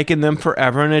just taking them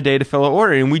forever and a day to fill an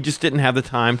order, and we just didn't have the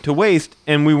time to waste.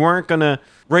 And we weren't going to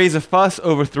raise a fuss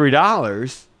over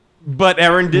 $3. But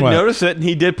Aaron did Right. notice it, and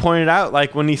he did point it out.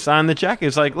 Like when he signed the check,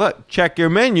 it's like, look, check your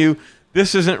menu.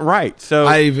 This isn't right. So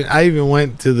I even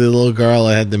went to the little girl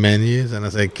that had the menus, and I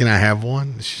said, "Can I have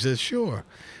one?" She said, "Sure."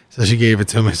 So she gave it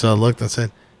to me. So I looked. I said,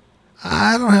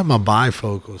 "I don't have my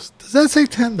bifocals. Does that say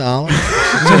 $10?"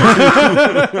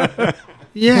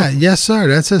 Yeah, yes, sir.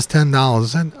 That says $10. I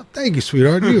said, "Thank you,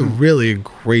 sweetheart. You're really a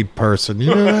great person."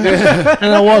 You know that?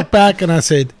 And I walked back and I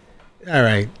said, "All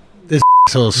right, this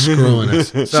so screwing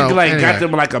us." She So, got anyway.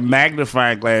 them like a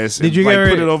magnifying glass. Did and, you like ever-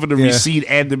 put it over the yeah. receipt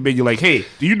and the menu? Like, hey,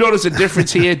 do you notice a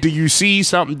difference here? Do you see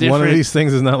something different? One of these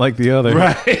things is not like the other.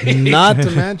 right? Not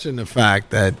to mention the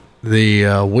fact that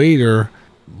the waiter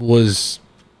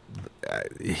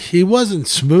he wasn't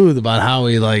smooth about how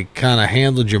he like kind of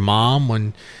handled your mom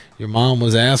when your mom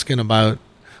was asking about.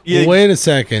 Yeah. Well, wait a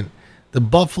second. The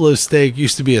buffalo steak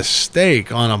used to be a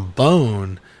steak on a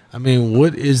bone. I mean,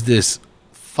 what is this?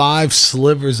 5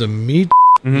 slivers of meat,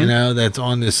 that's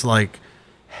on this like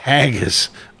haggis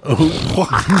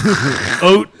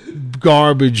oat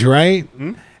garbage, right?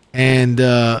 And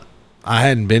I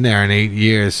hadn't been there in 8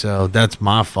 years, so that's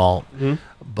my fault.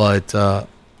 But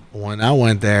when I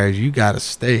went there, you got a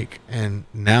steak, and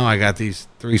now I got these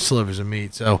 3 slivers of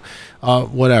meat. So,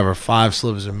 whatever, 5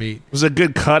 slivers of meat. Was it a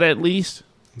good cut at least?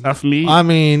 Not for me. I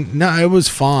mean, no, it was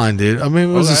fine, dude. I mean,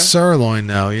 it was a Okay. sirloin,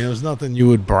 though. It was nothing you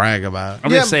would brag about. I'm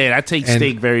just saying, I take And-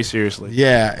 steak very seriously.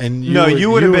 Yeah, and No,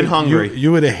 you would have been hungry.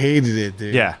 You would have hated it,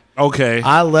 dude. yeah. Okay.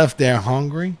 I left there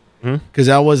hungry because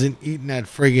I wasn't eating that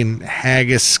friggin'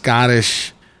 haggis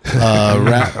Scottish,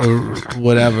 or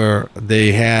whatever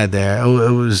they had there.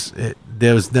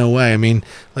 There was no way. I mean,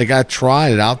 like I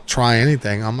tried it. I'll try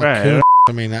anything. I'm a Right. coon.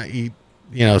 I mean, I eat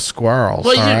squirrels.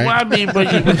 Well, all you, right? well, I mean,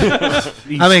 but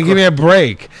you, I mean, give me a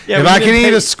break. Yeah, if but I you can didn't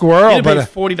eat pay- a squirrel, You but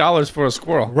paid $40 for a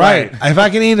squirrel. right, if I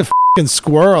can eat a fucking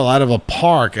squirrel out of a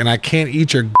park and I can't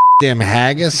eat your damn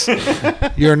haggis,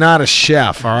 you're not a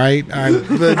chef. All right,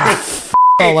 but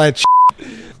all that.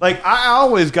 Like I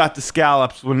always got the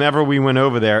scallops whenever we went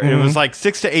over there. It was like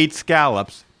 6 to 8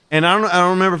 scallops, and I don't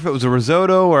remember if it was a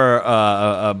risotto or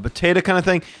a potato kind of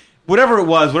thing. Whatever it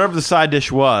was, whatever the side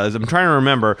dish was, I'm trying to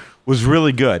remember, was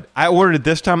really good. I ordered it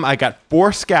this time. I got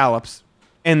 4 scallops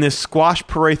and this squash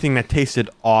puree thing that tasted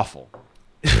awful.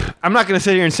 I'm not going to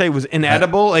sit here and say it was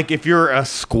inedible. Like if you're a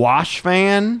squash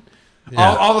fan,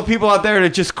 all the people out there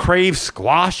that just crave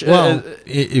squash. Well,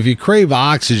 if you crave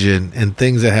oxygen and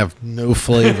things that have no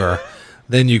flavor,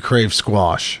 then you crave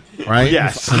squash, right?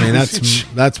 Yes. I mean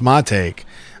that's my take.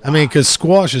 I mean, because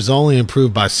squash is only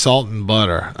improved by salt and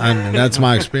butter. I mean, that's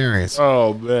my experience.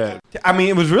 oh man, I mean,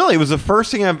 it was the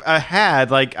first thing I had.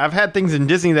 Like, I've had things in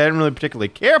Disney that I didn't really particularly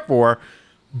care for,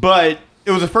 but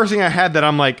it was the first thing I had that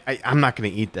I'm like, I'm not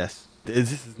going to eat this.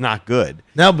 This is not good.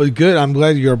 No, but good. I'm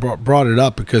glad you brought it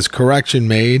up because correction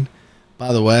made.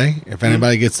 By the way, if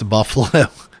anybody gets the buffalo,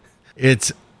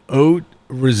 it's oat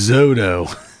risotto.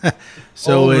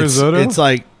 So risotto? it's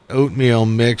like oatmeal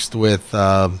mixed with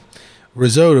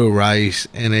risotto rice,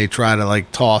 and they try to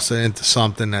like toss it into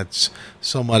something that's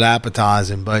somewhat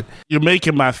appetizing. But You're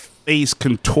making my face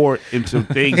contort into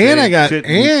things. and that I got shouldn't.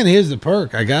 and here's the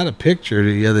perk. I got a picture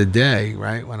the other day,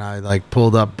 right, when I like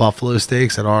pulled up buffalo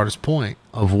steaks at Artist Point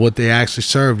of what they actually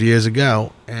served years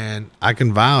ago, and I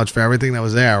can vouch for everything that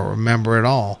was there. I remember it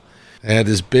all. They had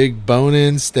this big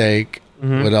bone-in steak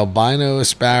with albino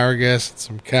asparagus, and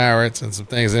some carrots, and some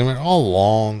things. They were all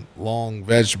long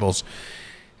vegetables,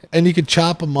 and you could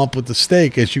chop them up with the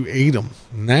steak as you ate them.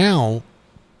 Now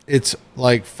it's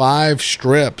like 5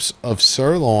 strips of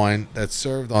sirloin that's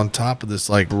served on top of this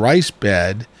like rice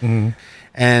bed,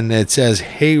 and it says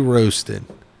hay roasted.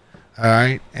 All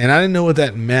right, and I didn't know what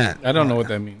that meant. I don't know what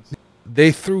that means.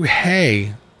 They threw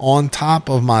hay on top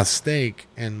of my steak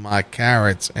and my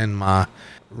carrots and my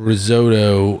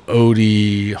risotto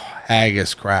oaty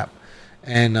haggis crap,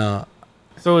 and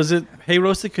So is it hay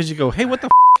roasted because you go, hey, what the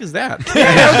is that?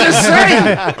 I'm just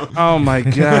saying. Oh my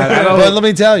god! I but don't. let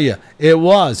me tell you, it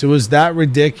was that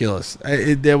ridiculous.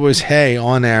 There was hay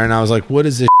on there, and I was like, "What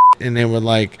is this?" And they were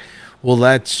like, "Well,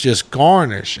 that's just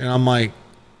garnish," and I'm like,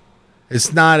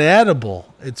 "It's not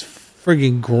edible. It's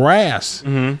friggin' grass."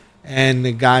 And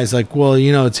the guy's like, "Well,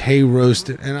 it's hay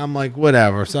roasted," and I'm like,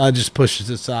 "Whatever." So I just pushed it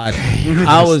aside.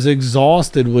 I was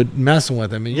exhausted with messing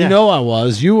with him, and Yeah. I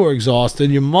was. You were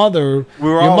exhausted. Your mother. We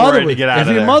were your all mother ready to get out If of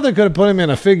your there. mother could have put him in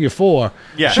a figure 4,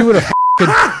 Yeah. she would have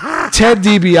Ted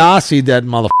DiBiase that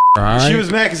motherfucker. All right? She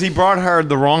was mad because he brought her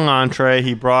the wrong entree.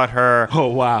 He brought her Oh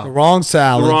wow! the wrong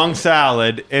salad, the wrong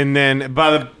salad, and then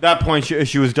by that point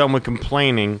she was done with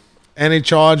complaining. and he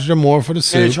charged her more for the And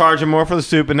soup. they charged him more for the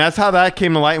soup, and that's how that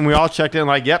came to light. And we all checked in,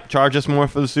 like, yep, charge us more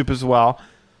for the soup as well.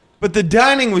 But the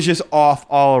dining was just off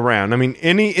all around. I mean,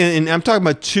 and I'm talking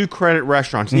about 2 credit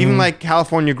restaurants, even like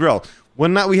California Grill.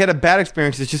 One night we had a bad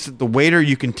experience. It's just that the waiter,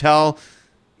 you can tell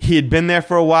he had been there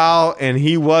for a while, and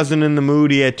he wasn't in the mood.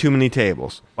 He had too many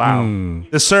tables. Wow.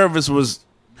 The service was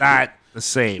not the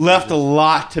same. Left a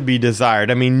lot to be desired.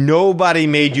 I mean, nobody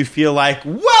made you feel like,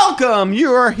 welcome,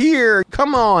 you're here.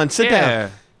 Come on, sit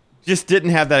down. Just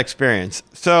didn't have that experience.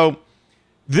 So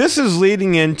this is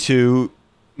leading into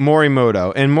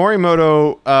Morimoto. And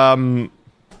Morimoto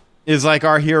is like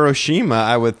our Hiroshima,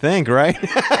 I would think, right?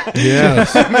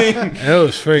 Yes, I mean, it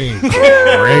was freaking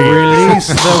great. Release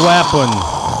the weapon.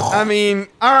 I mean,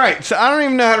 all right. So I don't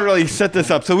even know how to really set this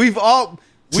up. So we've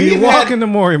You walk into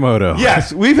Morimoto.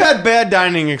 Yes, we've had bad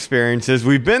dining experiences.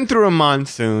 We've been through a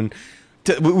monsoon.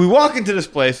 We walk into this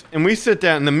place and we sit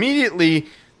down, and immediately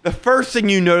the first thing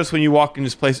you notice when you walk in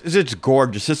this place is it's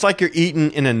gorgeous. It's like you're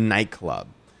eating in a nightclub.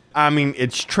 I mean,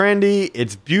 it's trendy.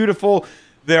 It's beautiful.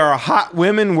 There are hot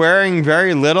women wearing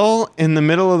very little in the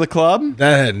middle of the club.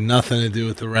 That had nothing to do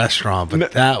with the restaurant,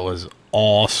 but that was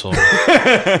awesome.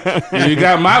 You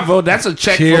got my vote. That's a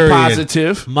check Period. for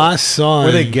positive. My son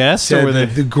Were they guests or said were they-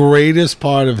 that the greatest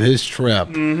part of his trip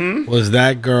was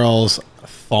that girl's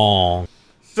thong.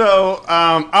 So,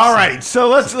 all right. So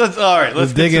let's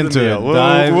Let's dig get to into the it. meal.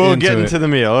 Dive We'll into get it. into the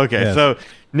meal. Okay. Yes. So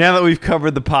now that we've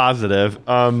covered the positive,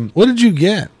 What did you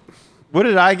get? what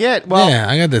did I get? Well, Yeah,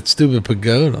 I got that stupid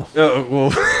pagoda. well,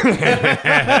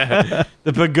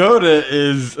 the pagoda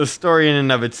is a story in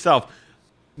and of itself.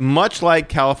 Much like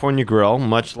California Grill,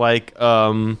 much like a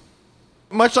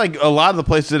lot of the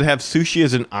places that have sushi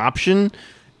as an option,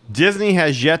 Disney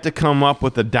has yet to come up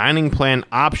with a dining plan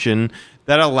option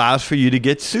that allows for you to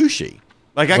get sushi.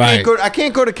 Like I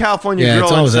can't go to California Yeah, Grill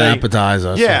it's and always say,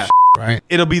 appetizer. Yeah. Right.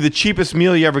 it'll be the cheapest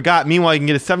meal you ever got. Meanwhile, you can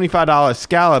get a $75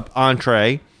 scallop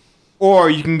entree, or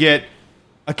you can get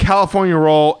a California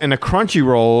roll and a crunchy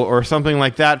roll or something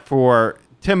like that for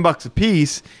 $10 a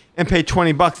piece and pay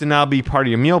 $20 and that'll be part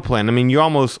of your meal plan. I mean, you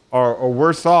almost are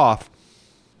worse off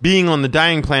being on the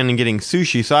dining plan and getting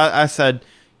sushi. So I said,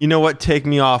 you know what, take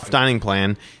me off dining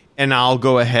plan and I'll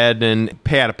go ahead and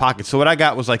pay out of pocket. So what I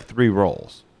got was like 3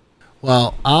 rolls.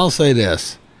 Well, I'll say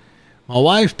this. My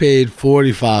wife paid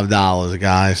 $45,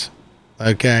 guys.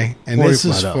 Okay? And this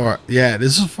is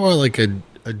for like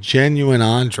a genuine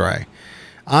entree.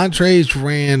 Entrees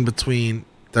ran between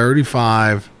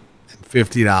 $35 and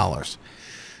 $50.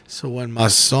 So when my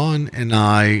son and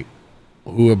I,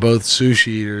 who are both sushi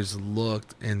eaters,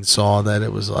 looked and saw that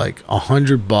it was like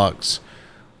 $100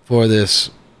 for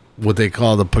this, what they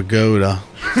call the pagoda,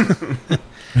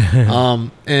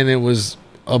 and it was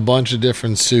a bunch of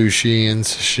different sushi and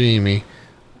sashimi,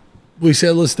 we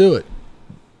said, let's do it.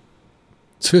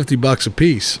 It's $50 a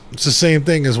piece. It's the same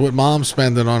thing as what Mom's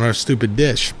spending on her stupid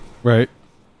dish. Right.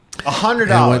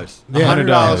 $100. Yeah.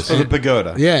 $100 for the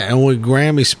pagoda. Yeah, and what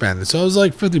Grammy spent it. So it was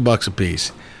like $50 a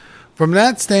piece. From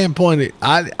that standpoint,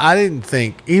 I didn't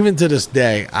think, even to this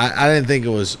day, I didn't think it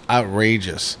was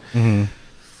outrageous. Mm-hmm.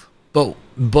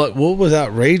 But what was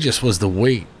outrageous was the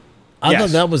weight. I Yes. thought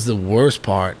that was the worst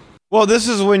part. Well, this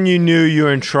is when you knew you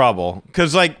were in trouble.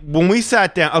 Because, like, when we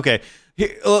sat down, okay,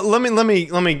 let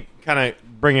me kind of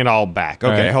bring it all back.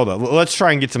 Okay, right. hold on. Let's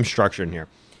try and get some structure in here.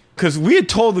 Because we had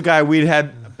told the guy we'd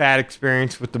had a bad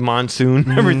experience with the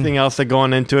monsoon, everything else that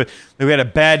going into it. That we had a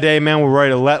bad day, man. We're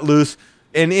ready to let loose.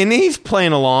 And he's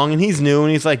playing along, and he's new,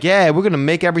 and he's like, yeah, we're going to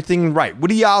make everything right. What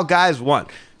do y'all guys want?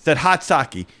 Said hot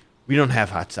sake. We don't have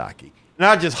hot sake. And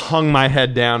I just hung my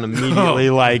head down immediately,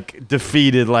 like,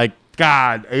 defeated, like,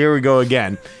 God, here we go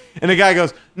again. And the guy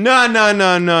goes,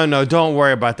 no, don't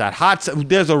worry about that.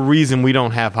 There's a reason we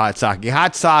don't have hot sake.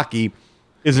 Hot sake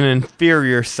is an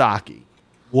inferior sake.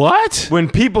 What? When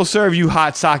people serve you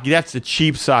hot sake, that's the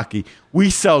cheap sake. We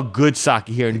sell good sake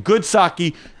here, and good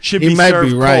sake should He be might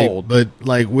served be right, cold. but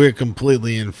like we're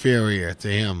completely inferior to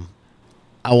him.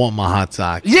 I want my hot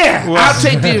sake. Yeah, I'll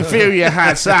take the inferior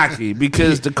hot sake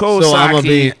because the cold So I'm gonna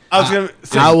sake. be. I was gonna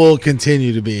say, I will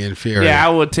continue to be inferior. Yeah, I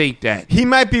would take that. he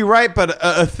might be right, but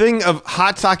a thing of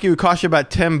hot sake would cost you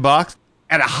about $10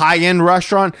 at a high-end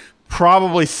restaurant,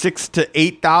 probably $6 to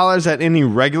 $8 at any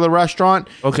regular restaurant.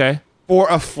 Okay. For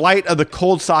a flight of the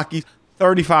cold sake,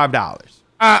 $35.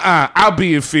 I'll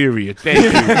be inferior. Thank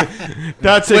you.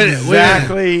 That's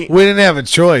exactly. We didn't have a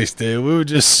choice, dude. We were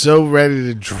just so ready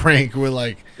to drink. We're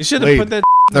like, You should have wait, put that.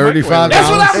 $35. That's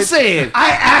what I'm saying.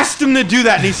 I asked him to do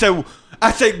that, and he said,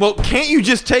 "I said, well, can't you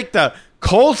just take the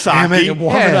cold sake and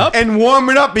warm it up? and warm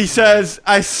it up?" He says,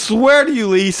 "I swear to you,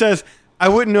 Lee." He says, "I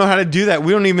wouldn't know how to do that.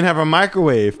 We don't even have a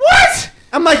microwave." What?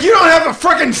 I'm like, "You don't have a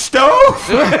freaking stove?"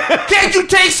 Can't you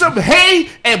take some hay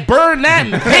and burn that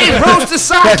hay roasted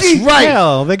sake? That's right.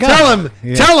 Hell, they got.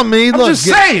 Tell him me. I'm Look, just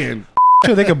saying.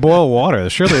 Sure, they could boil water.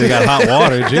 Surely they got hot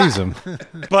water. Jeez, them.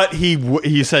 But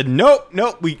he said, "Nope,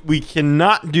 we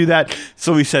cannot do that."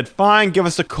 So he said, "Fine, give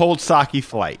us a cold sake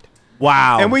flight."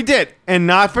 Wow. And we did, and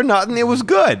not for nothing, it was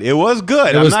good. It was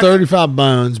good. it was 35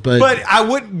 bones, but I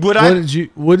would.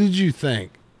 what did you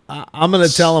think? I'm gonna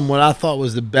tell him what I thought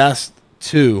was the best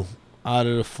two out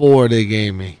of the four they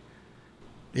gave me.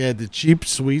 You had the cheap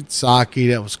sweet sake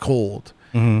that was cold,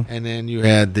 and then you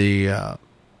had the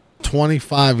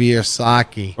 25-year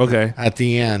sake. Okay. At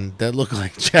the end, that looked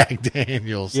like Jack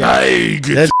Daniels. Hey,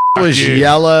 That was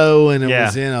yellow and it Yeah.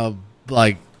 was in a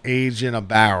aged in a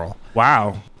barrel.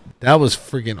 Wow. That was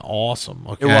freaking awesome.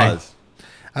 Okay, It was.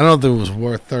 I don't know if it was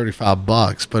worth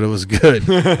 $35, but it was good.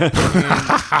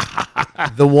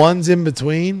 The ones in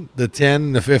between, the 10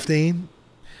 and the 15,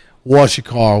 wash your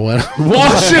car with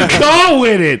Wash your car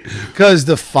with it. because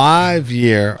the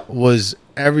 5-year was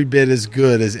every bit as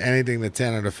good as anything the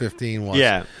 10 or the 15 was.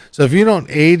 Yeah. So if you don't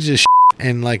age this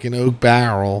in like an oak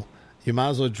barrel, you might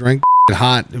as well drink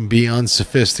hot and be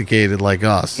unsophisticated like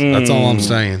us. That's all I'm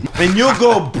saying. And you'll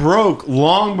go broke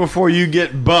long before you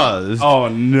get buzzed. Oh,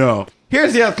 no.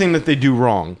 Here's the other thing that they do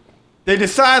wrong. They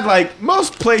decide, like,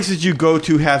 most places you go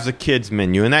to has a kids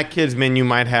menu, and that kids menu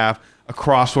might have a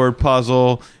crossword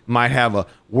puzzle, might have a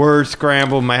word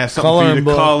scramble, might have something for you Coloring to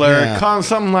book, color, yeah.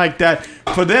 something like that,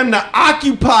 for them to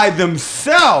occupy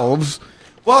themselves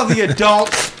while the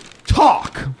adults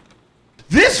talk.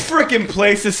 This freaking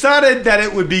place decided that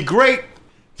it would be great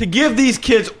to give these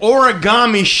kids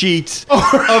origami sheets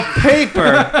of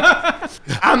paper.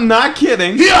 I'm not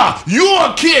kidding. Yeah, you're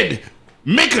a kid.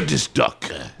 Make a this duck.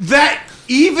 That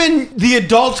even the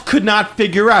adults could not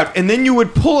figure out. And then you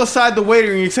would pull aside the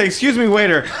waiter and you'd say, "Excuse me,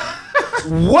 waiter,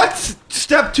 what's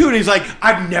step 2?" And he's like,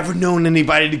 "I've never known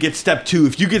anybody to get step 2.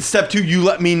 If you get step 2, you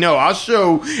let me know. I'll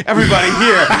show everybody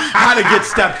here how to get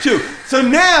step 2. So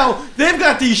now they've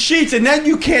got these sheets, and then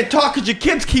you can't talk because your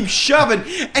kids keep shoving.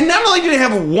 And not only do they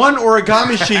have one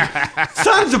origami sheet,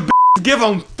 sons of give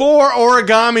them 4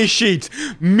 origami sheets.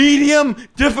 Medium,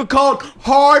 difficult,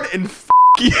 hard, and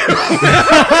you.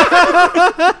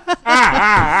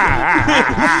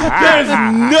 There's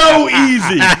no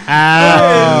easy.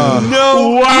 There is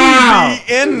no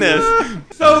easy in this.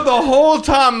 So the whole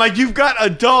time, like, you've got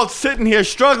adults sitting here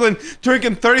struggling,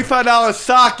 drinking $35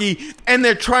 sake, and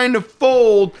they're trying to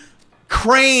fold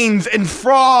cranes and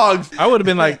frogs. I would have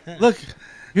been like, look,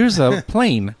 Here's a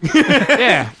plane.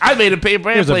 Yeah, I made a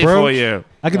paper Here's a airplane for brooch. you.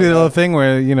 I could do the other thing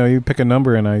where you pick a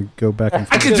number and I go back and I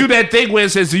forth. could do that thing where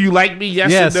it says, "Do you like me?"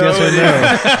 Yes, or no. yes or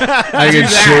no. I can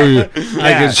show you.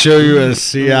 I can show you a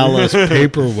Cialis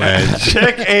paper wedge.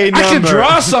 Check a number. I can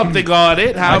draw something on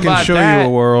it. How I can about show that? you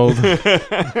a world.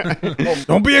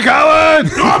 Don't be a coward.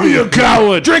 Don't be a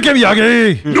coward. Drink him,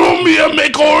 Yagi. Don't be a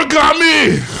make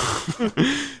origami.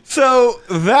 So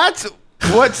that's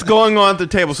what's going on at the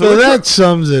table. So let's- that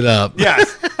sums it up.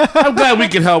 yes. I'm glad we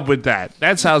can help with that.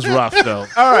 That sounds rough, though.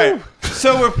 All right.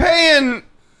 So we're paying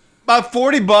about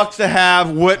 $40 to have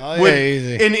what Oh, would yeah,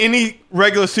 easy. in any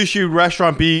regular sushi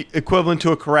restaurant be equivalent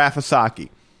to a carafe of sake.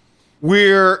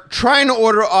 We're trying to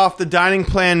order off the dining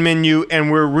plan menu,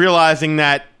 and we're realizing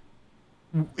that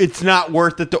it's not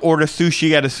worth it to order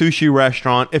sushi at a sushi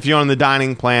restaurant if you're on the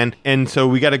dining plan, and so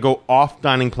we got to go off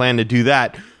dining plan to do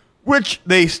that, which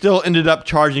they still ended up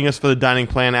charging us for the dining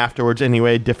plan afterwards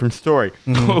anyway, different story.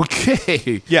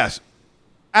 Okay. Yes.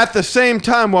 At the same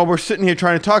time, while we're sitting here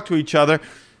trying to talk to each other,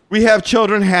 we have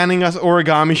children handing us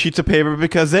origami sheets of paper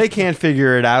because they can't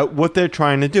figure it out what they're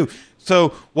trying to do. So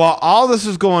while all this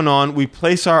is going on, we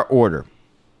place our order.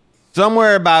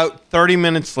 Somewhere about 30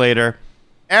 minutes later,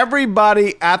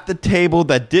 everybody at the table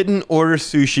that didn't order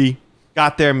sushi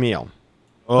got their meal.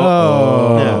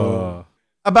 Yeah.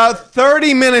 About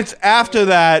 30 minutes after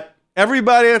that,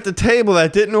 everybody at the table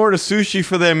that didn't order sushi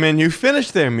for their menu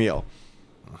finished their meal.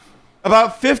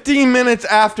 About 15 minutes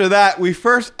after that, we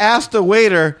first asked the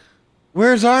waiter,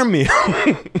 "Where's our meal?"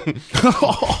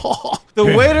 The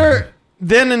waiter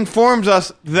then informs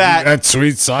us that That's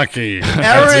sweet sake.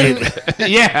 Aaron,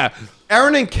 Yeah.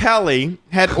 Aaron and Kelly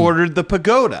had ordered the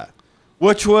pagoda,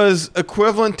 which was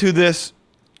equivalent to this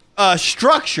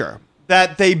structure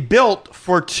that they built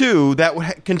for two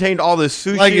that contained all this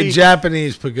sushi Like a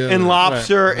Japanese pagoda. and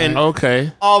lobster and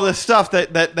Okay. all this stuff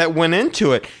that went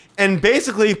into it, and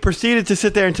basically proceeded to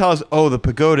sit there and tell us, "Oh, the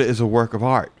pagoda is a work of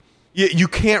art. You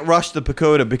can't rush the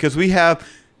pagoda because we have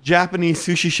Japanese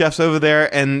sushi chefs over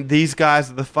there, and these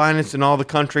guys are the finest in all the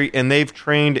country, and they've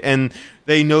trained and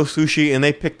they know sushi, and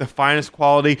they pick the finest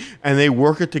quality, and they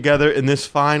work it together in this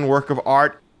fine work of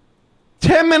art."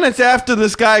 10 minutes after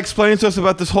this guy explains to us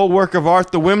about this whole work of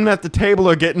art, the women at the table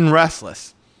are getting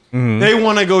restless. They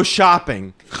want to go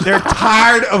shopping. They're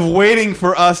tired of waiting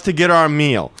for us to get our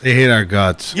meal. They hate our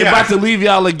guts. You're about to leave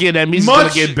y'all again. That means it's Much-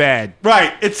 going to get bad.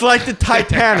 Right. It's like the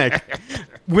Titanic.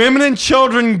 Women and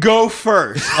children go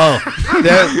first. Oh,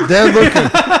 they're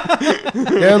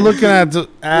looking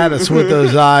at us with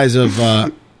those eyes of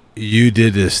you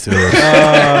did this to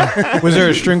us, Was there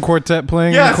a string quartet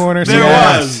playing in Yes, the corner? there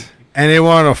somewhere? was. and they were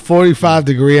on a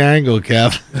 45-degree angle,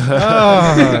 Kev.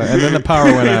 And then the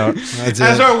power went out. That's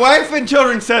As it. our wife and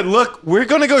children said, "Look, we're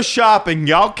going to go shopping.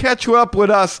 Y'all catch up with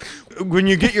us when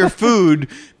you get your food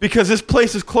because this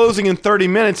place is closing in 30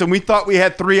 minutes and we thought we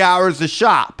had 3 hours to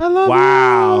shop.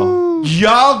 Wow.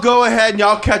 Y'all go ahead and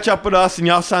y'all catch up with us and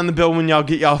y'all sign the bill when y'all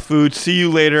get y'all food. See you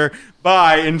later.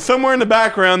 Bye." And somewhere in the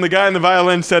background, the guy in the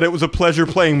violin said, "It was a pleasure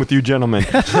playing with you, gentlemen."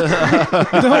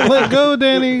 Don't let go,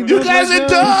 Danny. You guys are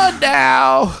done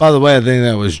now. By the way, I think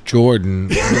that was Jordan.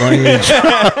 How's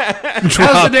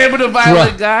the name of the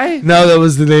violent guy? No, that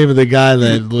was the name of the guy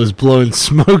that was blowing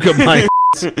smoke at my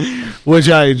which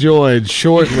I enjoyed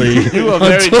shortly You are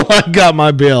very- until I got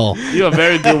my bill. You are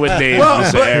very good with names,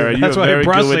 Mr. Aaron. You That's are why very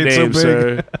your good with prostate's so names, big.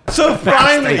 sir. So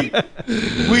finally,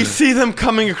 we see them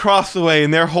coming across the way,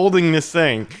 and they're holding this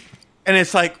thing, and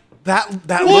it's like that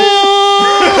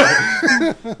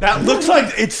looks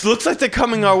like looks like they're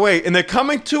coming our way, and they're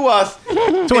coming to us.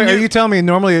 So wait, are you telling me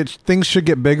normally things should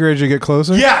get bigger as you get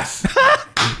closer? Yes.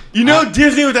 You know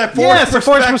Disney with that forced Yes, the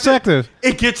forced perspective?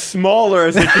 perspective. It gets smaller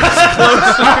as it gets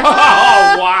closer.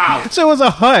 Oh wow! So it was a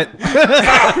hut.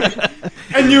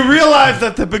 And you realize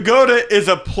that the pagoda is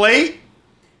a plate,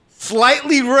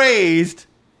 slightly raised,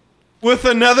 with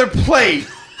another plate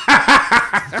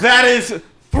that is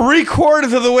 3/4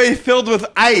 of the way filled with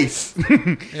ice,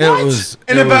 It was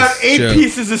and it about was 8 joke.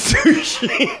 pieces of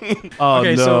sushi. Oh,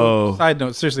 Okay, no. so side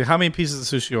note, seriously, how many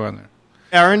pieces of sushi are on there?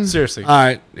 Aaron, Seriously. All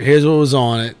right, here's what was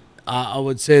on it. I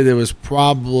would say there was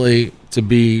probably, to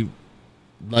be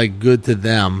like good to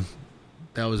them,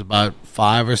 that was about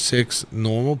 5 or 6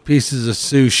 normal pieces of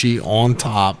sushi on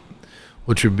top,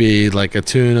 which would be like a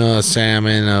tuna, a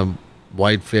salmon, a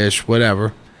whitefish,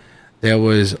 whatever. There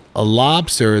was a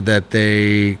lobster that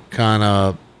they kind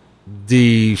of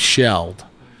de-shelled.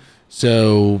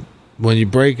 So when you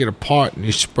break it apart and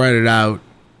you spread it out,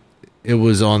 it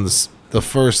was on the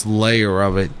first layer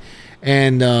of it.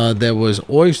 And there was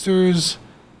oysters,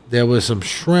 there was some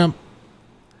shrimp,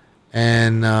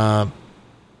 and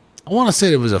I want to say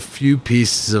there was a few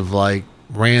pieces of like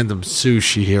random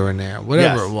sushi here and there,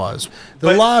 whatever Yes. it was. The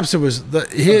But lobster was about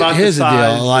the here's the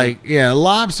size, deal. Like, yeah,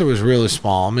 lobster was really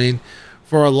small. I mean,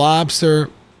 for a lobster,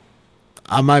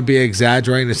 I might be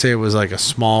exaggerating to say it was like a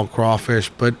small crawfish,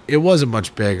 but it wasn't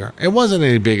much bigger. It wasn't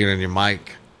any bigger than your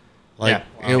mic. Like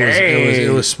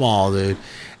it was small, dude.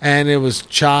 And it was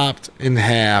chopped in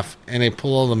half, and they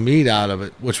pulled all the meat out of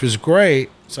it, which was great.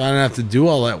 So I didn't have to do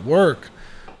all that work.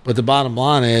 But the bottom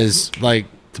line is, like,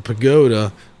 the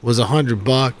pagoda was $100.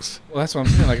 Well, that's what I'm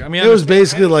saying. Like, I mean, It was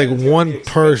basically like one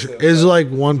person. It was like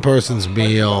one person's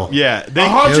meal. Yeah, they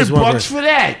It was one $100 person. for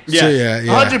that. Yeah. So,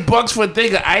 yeah. $100 for a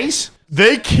thing of ice.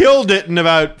 they killed it in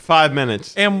about 5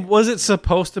 minutes. And was it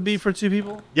supposed to be for 2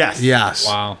 people? Yes. Yes.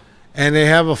 Wow. And they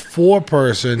have a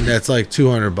 4-person that's like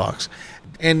 $200.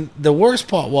 And the worst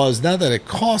part was, not that it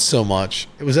cost so much,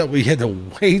 it was that we had to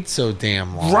wait so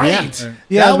damn long. Right.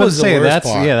 Yeah, That I was was the saying worst that's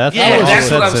part. that's Yeah, what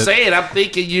that's what I'm upsets it. saying. I'm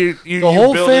thinking you The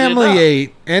whole family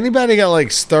ate. Anybody got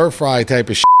like stir fry type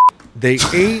of shit? They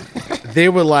ate. They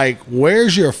were like,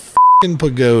 "Where's your fucking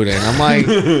pagoda?" And I'm like,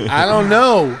 "I don't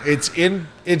know. It's in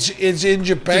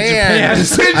Japan.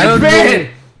 It's in I don't Japan. know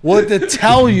what to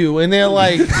tell you." And they're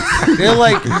like,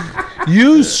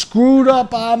 "You screwed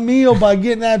up our meal by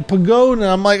getting that pagoda."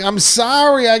 And I'm like, "I'm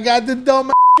sorry. I got the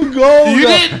dumb pagoda." You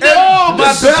didn't know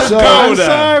about the So- I'm pagoda.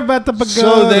 sorry about the pagoda.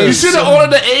 So they- You should have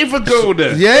ordered the A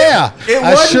pagoda. Yeah,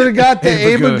 I wasn't- should have got the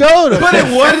Hey, a pagoda. pagoda. But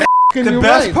it wasn't. Fucking The you're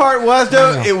best right. part was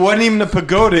though, it wasn't even a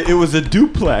pagoda; it was a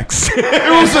duplex. It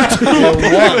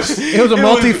was. It was a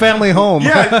multi-family home.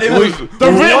 Yeah, it was.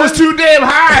 The rent was too damn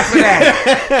high for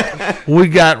that. We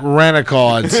got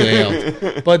rent-a-car sale.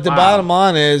 But the bottom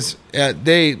line is,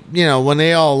 they, when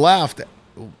they all left,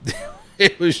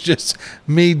 it was just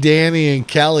me, Danny, and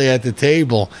Kelly at the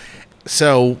table.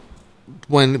 So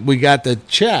when we got the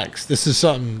checks, this is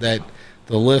something that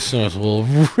the listeners will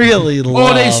really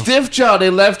love. Oh, they stiffed y'all. They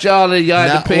left y'all and y'all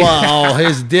had Not- to pay. well,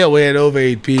 here's the deal. We had over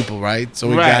 8 people, right? So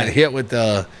we Right. got hit with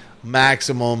the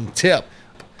maximum tip.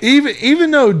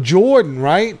 Even though Jordan,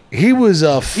 right? He was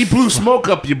a He blew smoke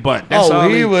up your butt. That's all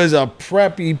he was a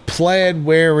preppy plaid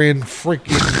wearing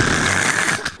freaking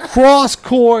cross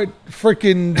court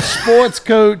freaking sports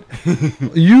coat,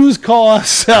 used car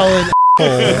selling.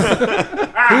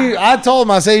 I told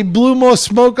him, I say he blew more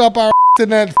smoke up our than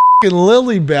that fucking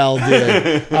Lily Bell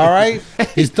did. All right,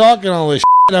 he's talking all this.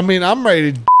 I mean, I'm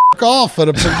ready to off for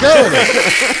the pagoda.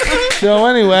 So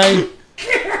anyway,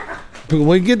 when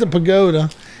we get the pagoda,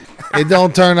 it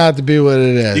don't turn out to be what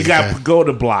it is. You got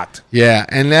pagoda blocked. Yeah,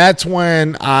 and that's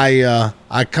when I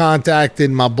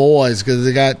contacted my boys because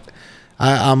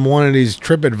I'm one of these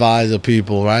TripAdvisor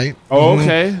people, right? Oh,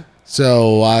 okay.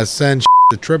 So I sent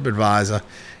to TripAdvisor,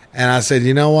 and I said,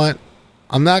 you know what?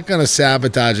 I'm not going to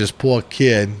sabotage this poor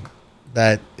kid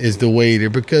that is the waiter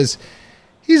because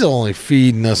he's only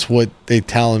feeding us what they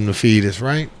tell him to feed us,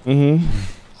 right? Mm-hmm.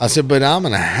 I said, but I'm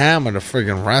going to hammer the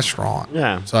friggin' restaurant.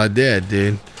 Yeah. So I did,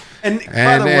 dude. And by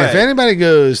And the if way, anybody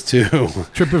goes to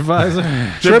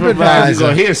TripAdvisor. TripAdvisor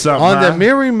gonna hear something, on the huh?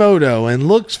 Mirimoto and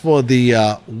looks for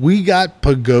the We Got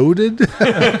Pagoded,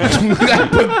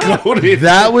 Pagoda.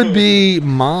 that would be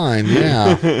mine.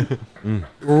 Yeah,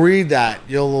 read that.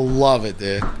 You'll love it,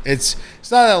 dude. It's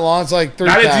not that long. It's like 3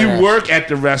 Not if paragraphs. you work at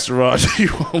the restaurant. You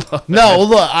won't love it. No,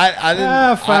 look, I didn't.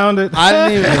 Ah, found it. I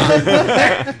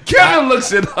didn't even. Kevin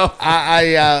looks it up.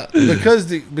 Because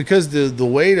the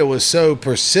waiter was so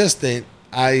persistent,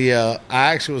 I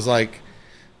actually was like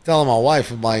telling my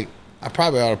wife, I'm like, I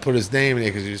probably ought to put his name in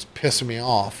there because he was pissing me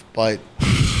off. But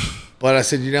I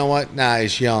said, you know what? Nah,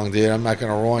 he's young, dude. I'm not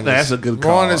going to ruin That's a good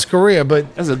call. ruin his career.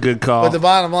 But That's a good call. the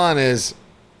bottom line is,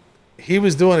 he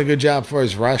was doing a good job for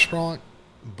his restaurant,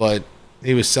 but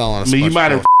he was selling. I mean, you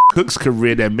might have Cook's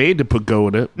career that made the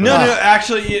pagoda. no,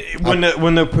 actually, when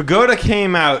the pagoda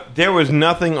came out, there was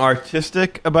nothing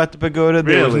artistic about the pagoda.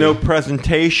 There was Really? no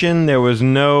presentation. There was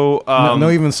no. No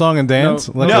even song and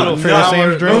dance. no, no, Sam's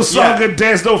No drink. song and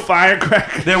dance, no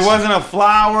firecracker. There wasn't a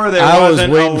flower. There I was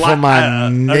wasn't waiting a for my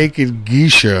naked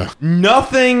geisha.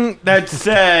 nothing that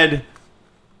said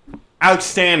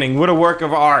outstanding. What a work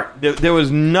of art. There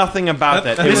was nothing about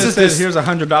that. It This was- is here's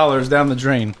 $100 down the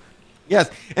drain. yes.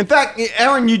 In fact,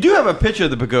 Aaron, you do have a picture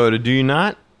of the pagoda, do you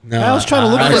not? No, I was trying to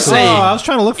look I- for was saying- I was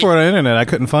trying to look for it on the internet. I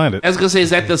couldn't find it. I was gonna say, is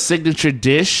that the signature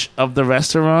dish of the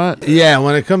restaurant? Yeah,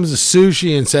 when it comes to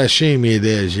sushi and sashimi, it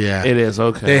is. Yeah, It is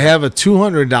okay. They have a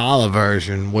 $200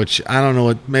 version, which I don't know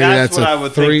what. Maybe That's that's, what I a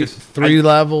would think three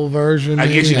level version. I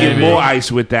guess you maybe. get more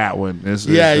ice with that one.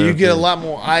 Yeah, you get a lot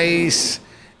more ice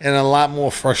and a lot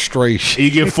more frustration. You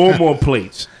get 4 more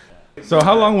plates. So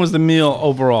how long was the meal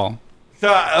overall?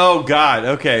 So, oh God.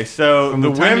 Okay, so From the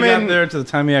the time he got women, there to the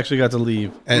time he actually got to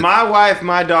leave. my wife,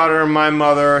 my daughter, my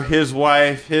mother, his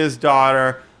wife, his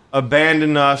daughter,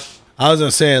 abandoned us. I was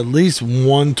gonna say at least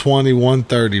 120,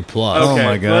 130 plus. Okay,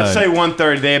 my God. let's say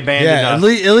 1:30. They abandoned Yeah, us.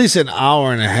 at least an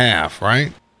hour and a half,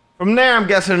 right? From there, I'm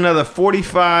guessing another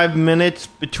 45 minutes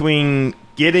between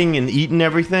getting and eating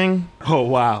everything. Oh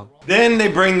wow. Then they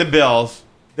bring the bills.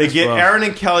 They get rough. Aaron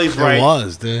and Kelly's It right.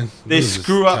 was, dude. They It was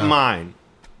screw up tough. mine.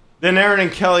 Then Aaron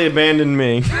and Kelly abandoned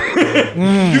me.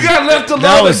 You got left alone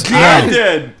That was- I again.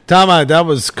 did. Time out. That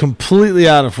was completely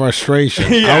out of frustration. I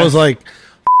Yes. was like,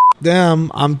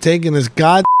 them, I'm taking this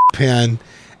god pen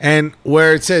and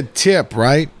where it said tip,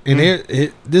 right? And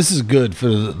this is good for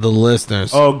the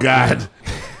listeners. Oh God.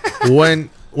 When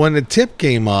the tip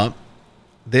came up,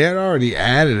 they had already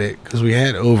added it because we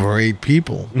had over 8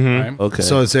 people. Mm-hmm. Okay.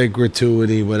 So it said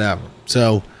gratuity, whatever.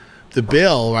 So the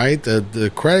bill, right?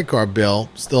 The credit card bill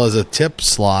still has a tip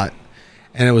slot,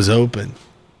 and it was open.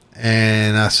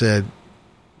 And I said,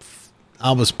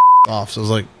 I was off. So I was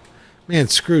like, man,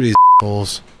 screw these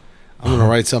fools. I'm gonna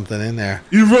write something in there.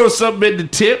 you wrote something in the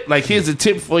tip, like here's a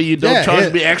tip for you. Don't Yeah, charge yeah.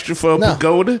 me extra for a No.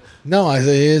 pagoda. No, I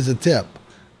said, here's a tip.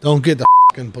 Don't get the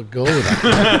fucking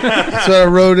pagoda. So I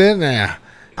wrote in there.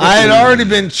 I had already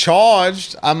been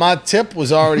charged. My tip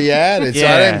was already added. So I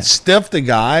Yeah. didn't stiff the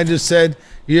guy. I just said,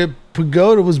 your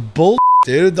pagoda was bull,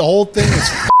 dude. The whole thing was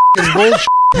fucking bullshit.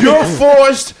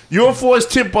 Your forced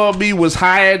tip on me was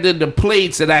higher than the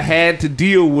plates that I had to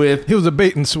deal with He was a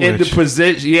bait and in the switch.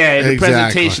 position. Yeah, in the Exactly.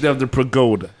 presentation of the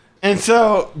pagoda. And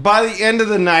so by the end of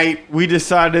the night, we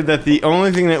decided that the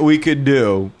only thing that we could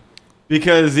do,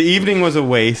 because the evening was a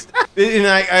waste, and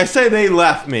I say they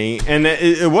left me, and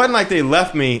it wasn't like they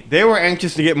left me. They were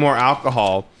anxious to get more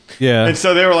alcohol. yeah. And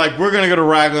so they were like, we're going to go to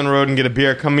Raglan Road and get a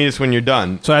beer. Come meet us when you're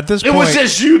done. So at this It point, was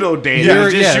just you though, Dan. It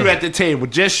was just Yeah. you at the table.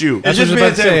 Just you. I was just just me about at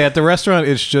to the say table. at the restaurant,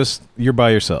 it's just you're by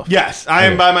yourself. Yes, I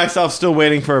am Okay. by myself still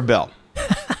waiting for a bill.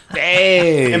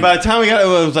 Dang. And by the time we got it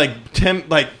was like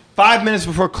 5 minutes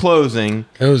before closing.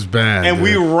 It was bad. And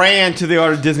we dude. ran to the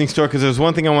Art of Disney store because there was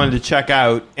one thing I wanted to check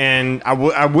out, and I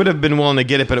would have been willing to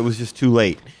get it, but it was just too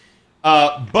late.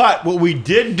 But what we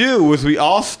did do was we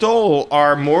all stole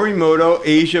our Morimoto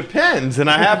Asia pens, and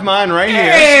I have mine right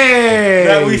here Hey.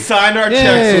 that we signed our checks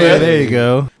Yeah, with. there you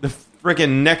go. The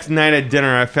freaking next night at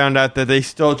dinner, I found out that they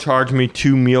still charged me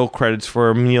 2 meal credits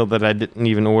for a meal that I didn't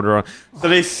even order on. So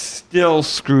they still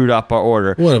screwed up our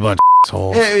order. What about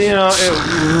assholes?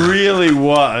 It really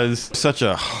was such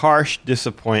a harsh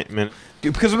disappointment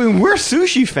because we're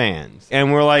sushi fans,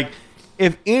 and we're like,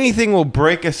 if anything will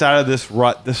break us out of this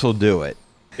rut, this will do it.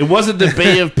 It wasn't the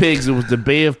Bay of Pigs. It was the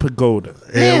Bay of Pagoda.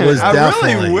 Man, It was I really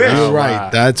definitely. wish- You're Oh, right. wow.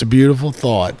 That's a beautiful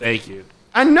thought. Thank you.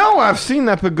 I know I've seen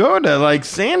that pagoda. Like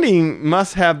Sandy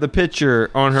must have the picture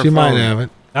on her She phone. might have it.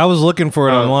 I was looking for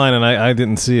it online and I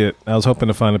didn't see it. I was hoping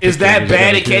to find a picture. Is that of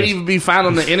bad? I It can't even be found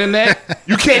on the internet.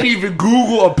 You can't even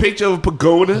Google a picture of a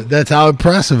pagoda. That's how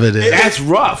impressive it is. That's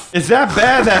rough. Is that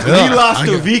bad that Yeah, Lee I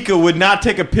get- Lastovica would not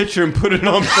take a picture and put it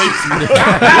on Facebook?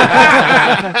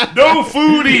 No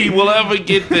foodie will ever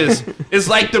get this. It's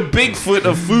like the Bigfoot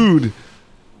of food.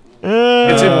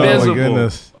 It's Oh invisible. my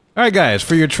goodness. All right, guys,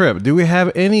 for your trip, do we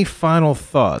have any final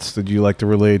thoughts that you like to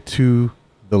relay to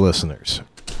the listeners?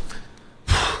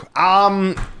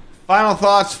 Final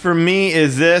thoughts for me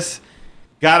is this: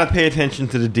 gotta pay attention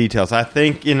to the details. I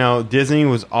think Disney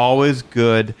was always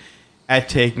good at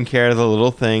taking care of the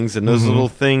little things, and those little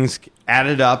things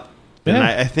added up. And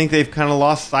Yeah. I think they've kind of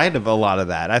lost sight of a lot of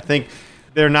that. I think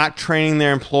they're not training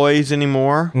their employees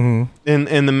anymore in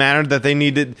the manner that they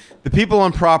needed. The people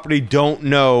on property don't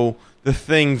know the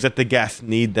things that the guests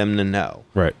need them to know.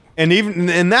 Right.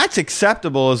 And that's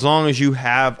acceptable as long as you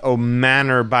have a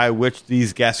manner by which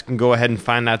these guests can go ahead and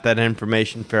find out that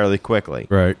information fairly quickly.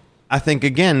 Right. I think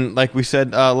again, like we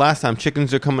said last time,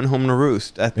 chickens are coming home to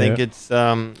roost. I think Yeah.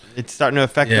 it's starting to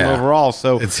affect them Yeah. overall.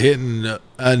 So It's hitting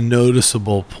a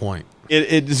noticeable point.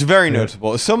 it's very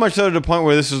noticeable. So much so to the point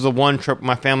where this is the one trip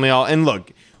my family all. And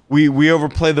look, we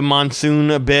overplay the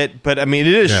monsoon a bit, but I mean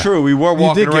it is Yeah. true. We were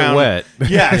walking did get around wet.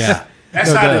 Yes. Yeah. That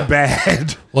No sounded doubt.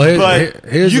 bad. Well, But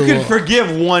here's you a can little-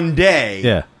 forgive one day.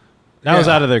 Yeah. That was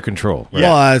Yeah. out of their control. Right?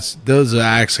 Well, those are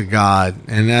acts of God,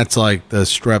 and that's like the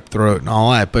strep throat and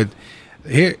all that. But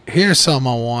here's something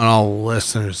I want all the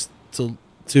listeners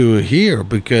to hear,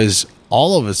 because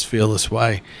all of us feel this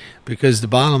way. Because the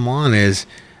bottom line is,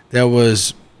 there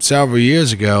was several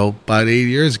years ago, about 8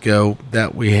 years ago,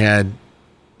 that we had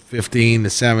 15 to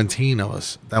 17 of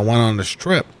us that went on this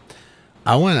trip.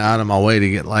 I went out of my way to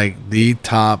get like the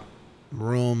top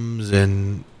rooms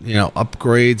and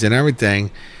upgrades and everything.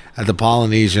 at the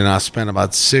Polynesian, I spent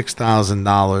about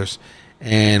 $6,000,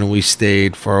 and we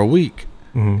stayed for a week.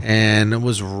 And it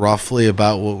was roughly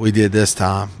about what we did this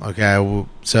time. Okay,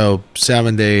 so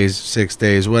 7 days, 6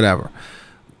 days, whatever.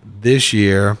 This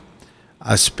year,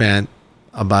 I spent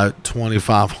about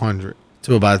 $2,500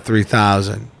 to about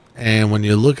 $3,000, and when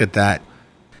you look at that,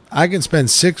 I can spend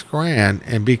 $6,000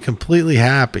 and be completely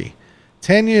happy.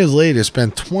 10 years later,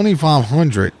 spend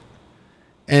 $2,500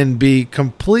 and be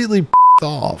completely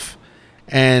off.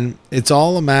 And it's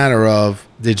all a matter of,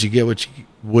 did you get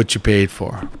what you paid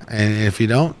for? And if you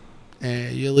don't,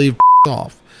 you leave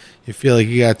off. You feel like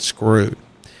you got screwed.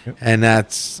 Yep. And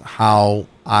that's how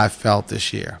I felt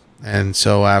this year. And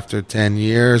so after 10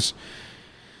 years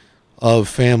of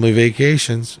family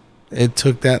vacations, it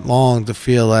took that long to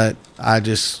feel that I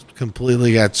just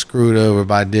completely got screwed over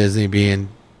by Disney being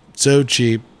so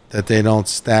cheap that they don't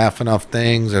staff enough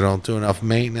things, they don't do enough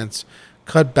maintenance,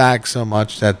 cut back so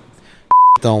much that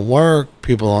don't work,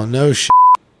 people don't know shit,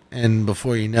 and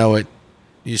before you know it,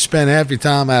 you spend half your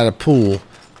time at a pool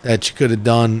that you could have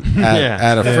done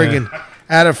at a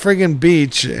friggin'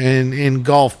 beach in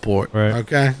Gulfport. Right.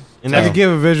 Okay, and I could give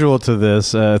a visual to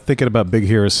this. Thinking about Big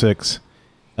Hero 6,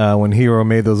 when Hero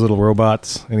made those little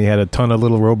robots, and he had a ton of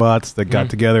little robots that got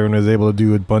together and was able to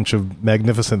do a bunch of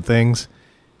magnificent things.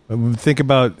 Think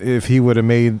about if he would have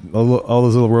made all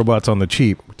those little robots on the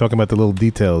cheap. We're talking about the little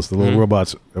details. The little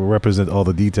robots represent all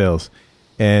the details.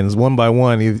 And one by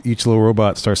one, each little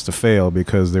robot starts to fail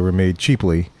because they were made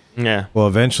cheaply. Yeah. Well,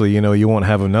 eventually, you won't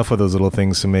have enough of those little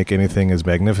things to make anything as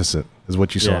magnificent as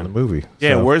what you saw in the movie.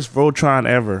 Yeah, so. Worst Voltron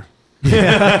ever.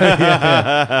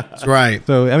 That's right.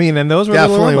 So, I mean, and those were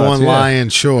Definitely little robots, one lion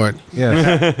short.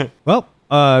 Yeah. Well,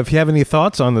 if you have any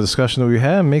thoughts on the discussion that we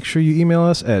had, make sure you email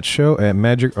us at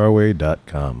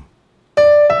show@magicourway.com.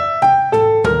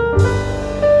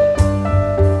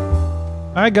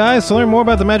 All right, guys, to learn more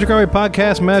about the Magic Our Way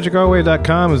podcast,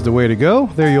 magicourway.com is the way to go.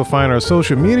 There you'll find our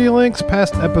social media links,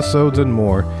 past episodes, and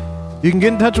more. You can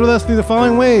get in touch with us through the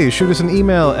following ways. Shoot us an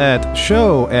email at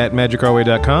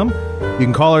show@magicourway.com. You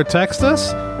can call or text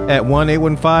us at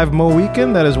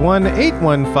 1-815-MO-WEEKEND. That is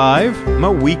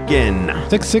 1-815-MO-WEEKEND.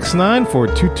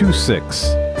 669-4226.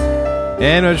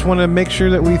 And I just want to make sure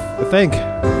that we thank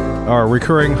our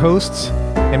recurring hosts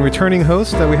and returning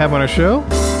hosts that we have on our show.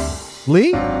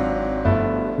 Lee,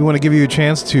 we want to give you a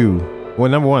chance to, well,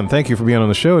 number one, thank you for being on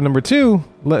the show. And number two,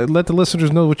 let the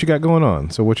listeners know what you got going on.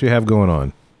 So what you have going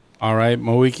on. All right,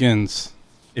 Mo Weekends.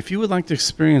 If you would like to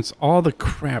experience all the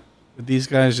crap that these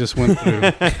guys just went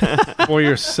through for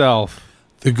yourself,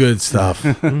 The good stuff.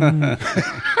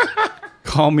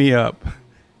 call me up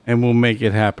and we'll make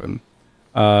it happen.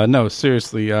 No,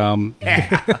 seriously.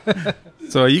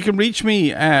 So you can reach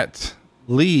me at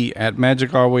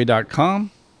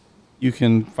lee@magicourway.com. You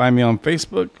can find me on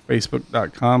Facebook,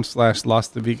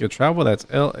 facebook.com/Lastovica Travel. That's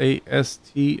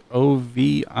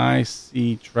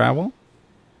LASTOVIC Travel.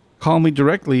 Call me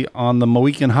directly on the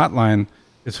Mohican hotline.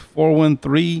 It's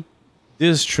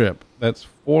 413-DIZTRIP. That's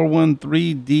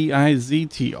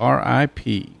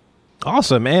 413-DIZTRIP.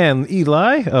 Awesome. And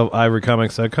Eli of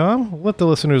ivorycomics.com, let the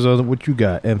listeners know what you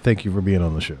got. And thank you for being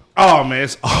on the show. Oh, man,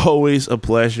 it's always a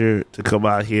pleasure to come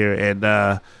out here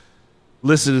and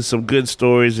listen to some good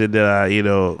stories and,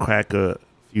 crack a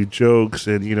few jokes.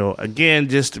 And, again,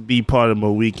 just to be part of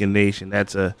Mohican Nation,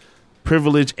 that's a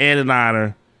privilege and an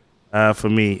honor for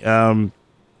me.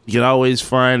 You can always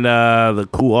find the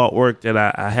cool artwork that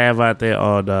I have out there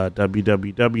on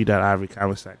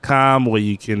www.ivorycomics.com, where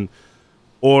you can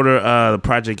order the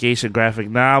Project Geisha graphic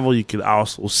novel. You can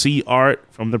also see art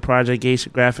from the Project Geisha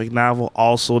graphic novel.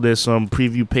 Also, there's some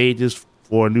preview pages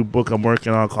for a new book I'm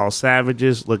working on called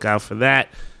Savages. Look out for that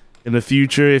in the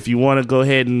future. If you want to go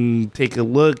ahead and take a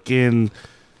look and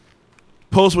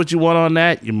post what you want on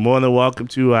that, you're more than welcome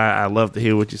to. I love to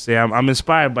hear what you say. I'm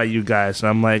inspired by you guys, so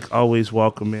I'm always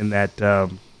welcoming that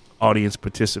audience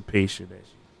participation.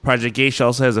 Project Geisha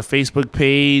also has a Facebook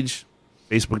page,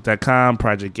 facebook.com,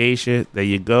 Project Geisha. There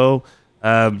you go.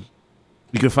 You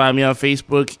can find me on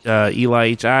Facebook, Eli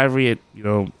H. Ivory at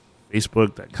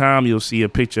Facebook.com. You'll see a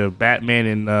picture of Batman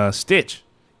and Stitch.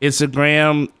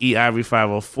 Instagram,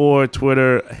 eIvory504.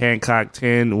 Twitter,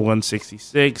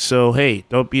 Hancock10166. So, hey,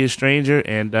 don't be a stranger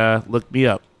and look me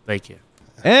up. Thank you.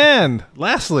 And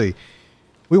lastly,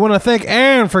 we want to thank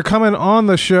Aaron for coming on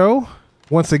the show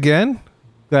once again.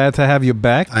 Glad to have you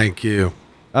back. Thank you.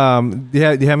 Do you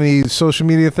have any social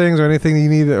media things or anything you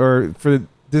need or for the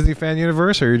Disney Fan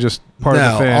Universe, or you're just part of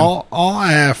the fan? All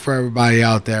I have for everybody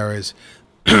out there is,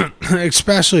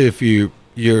 especially if you're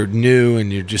new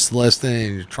and you're just listening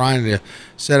and you're trying to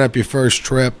set up your first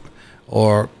trip,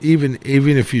 or even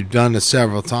if you've done it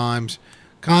several times,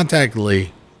 contact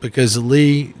Lee, because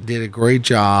Lee did a great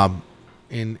job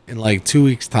in like 2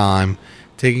 weeks' time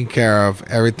taking care of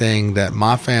everything that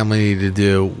my family needed to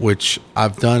do, which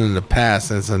I've done in the past,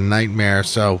 and it's a nightmare.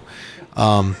 So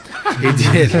he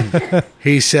did.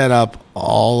 He set up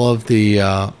all of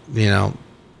the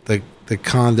the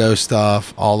condo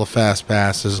stuff, all the fast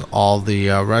passes, all the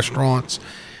restaurants.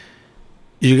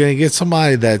 You're going to get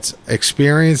somebody that's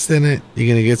experienced in it. You're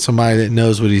going to get somebody that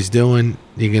knows what he's doing.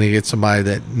 You're going to get somebody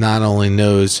that not only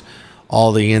knows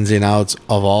all the ins and outs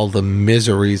of all the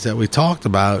miseries that we talked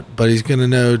about, but he's going to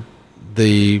know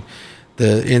the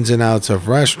ins and outs of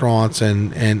restaurants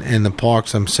and the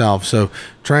parks themselves. So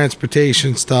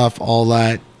transportation stuff, all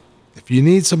that. If you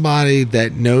need somebody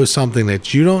that knows something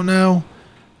that you don't know,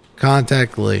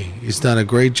 contact Lee. He's done a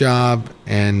great job,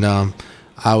 and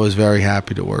I was very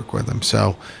happy to work with him.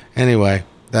 So anyway,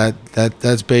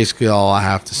 that's basically all I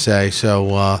have to say.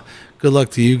 So good luck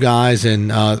to you guys,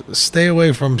 and stay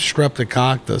away from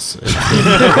Streptococcus.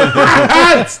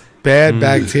 It's bad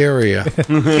bacteria.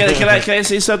 Can I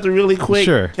say something really quick,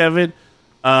 Sure. Kevin?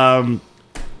 I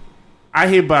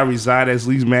hereby resign as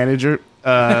Lee's manager.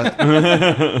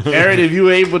 Aaron, if you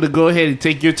were able to go ahead and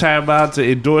take your time out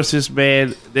to endorse this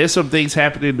man, there's some things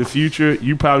happening in the future.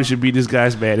 You probably should be this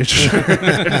guy's manager.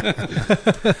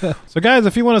 So, guys,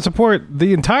 if you want to support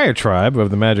the entire tribe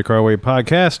of the Magic Our Way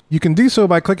podcast, you can do so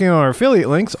by clicking on our affiliate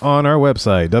links on our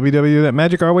website,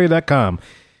 www.magicourway.com.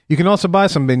 You can also buy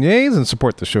some beignets and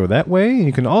support the show that way.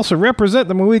 You can also represent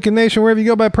the Mohican Nation wherever you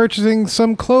go by purchasing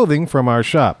some clothing from our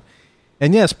shop.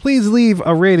 And yes, please leave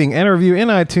a rating and a review in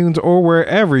iTunes or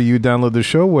wherever you download the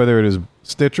show, whether it is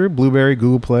Stitcher, Blueberry,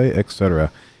 Google Play,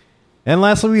 etc. And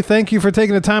lastly, we thank you for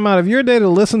taking the time out of your day to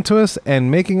listen to us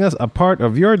and making us a part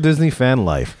of your Disney fan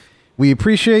life. We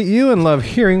appreciate you and love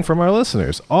hearing from our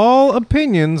listeners. All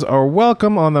opinions are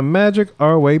welcome on the Magic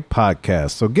Our Way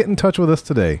podcast, so get in touch with us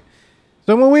today.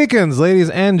 So, Mohicans,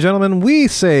 ladies and gentlemen, we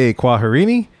say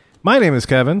Kwaherini. My name is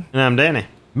Kevin. And I'm Danny.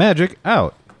 Magic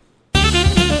out.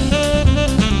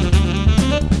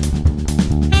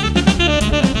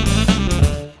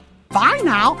 Bye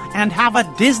now, and have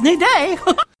a Disney day.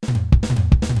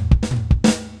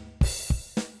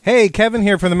 Hey, Kevin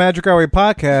here from the Magic Our Way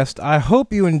podcast. I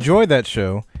hope you enjoyed that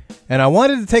show, and I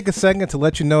wanted to take a second to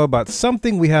let you know about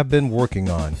something we have been working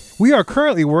on. We are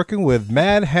currently working with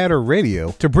Mad Hatter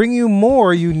Radio to bring you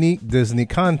more unique Disney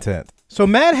content. So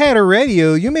Mad Hatter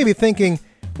Radio, you may be thinking,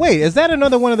 wait, is that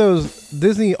another one of those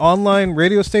Disney online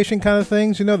radio station kind of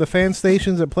things? You know, the fan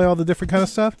stations that play all the different kind of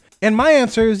stuff? And my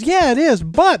answer is, yeah, it is,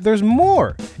 but there's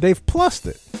more. They've plussed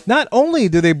it. Not only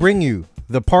do they bring you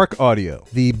the park audio,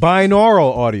 the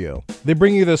binaural audio, they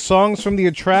bring you the songs from the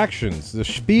attractions, the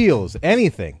spiels,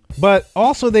 anything. But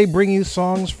also they bring you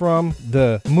songs from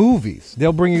the movies.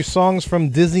 They'll bring you songs from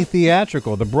Disney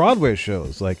theatrical, the Broadway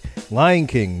shows like Lion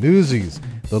King, Newsies,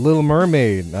 The Little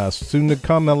Mermaid, soon to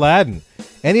come Aladdin.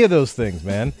 Any of those things,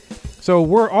 man. So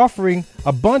we're offering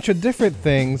a bunch of different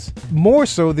things, more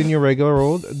so than your regular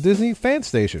old Disney fan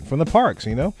station from the parks,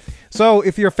 you know? So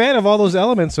if you're a fan of all those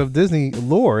elements of Disney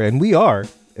lore, and we are,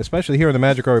 especially here on the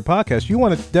Magic Our Way podcast, you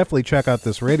want to definitely check out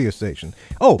this radio station.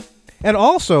 Oh, and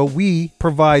also we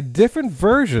provide different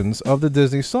versions of the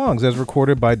Disney songs as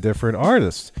recorded by different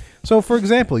artists. So, for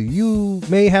example, you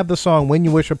may have the song When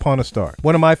You Wish Upon a Star,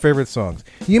 one of my favorite songs.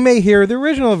 You may hear the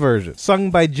original version,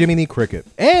 sung by Jiminy Cricket.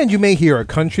 And you may hear a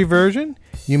country version.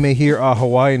 You may hear a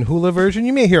Hawaiian hula version.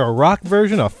 You may hear a rock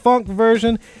version, a funk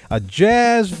version, a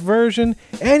jazz version,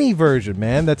 any version,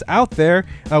 man, that's out there.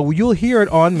 You'll hear it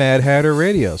on Mad Hatter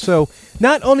Radio. So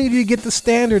not only do you get the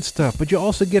standard stuff, but you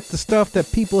also get the stuff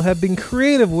that people have been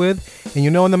creative with. And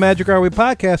you know, in the Magic Our Way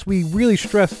podcast, we really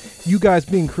stress you guys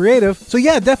being creative. So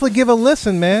yeah, definitely give a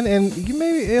listen, man. And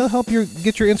it'll help you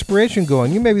get your inspiration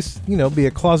going. You maybe, be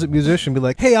a closet musician, be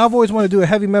like, hey, I've always wanted to do a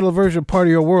heavy metal version of Part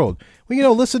of Your World.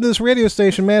 Well, listen to this radio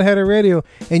station, Mad Hatter Radio,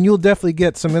 and you'll definitely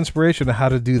get some inspiration on how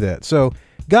to do that. So,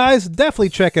 guys, definitely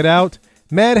check it out.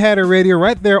 Mad Hatter Radio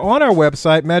right there on our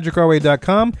website,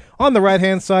 magicourway.com. On the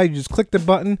right-hand side, you just click the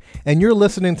button, and you're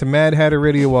listening to Mad Hatter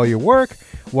Radio while you work,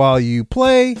 while you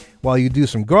play, while you do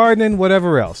some gardening,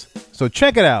 whatever else. So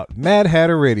check it out, Mad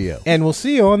Hatter Radio. And we'll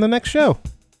see you on the next show.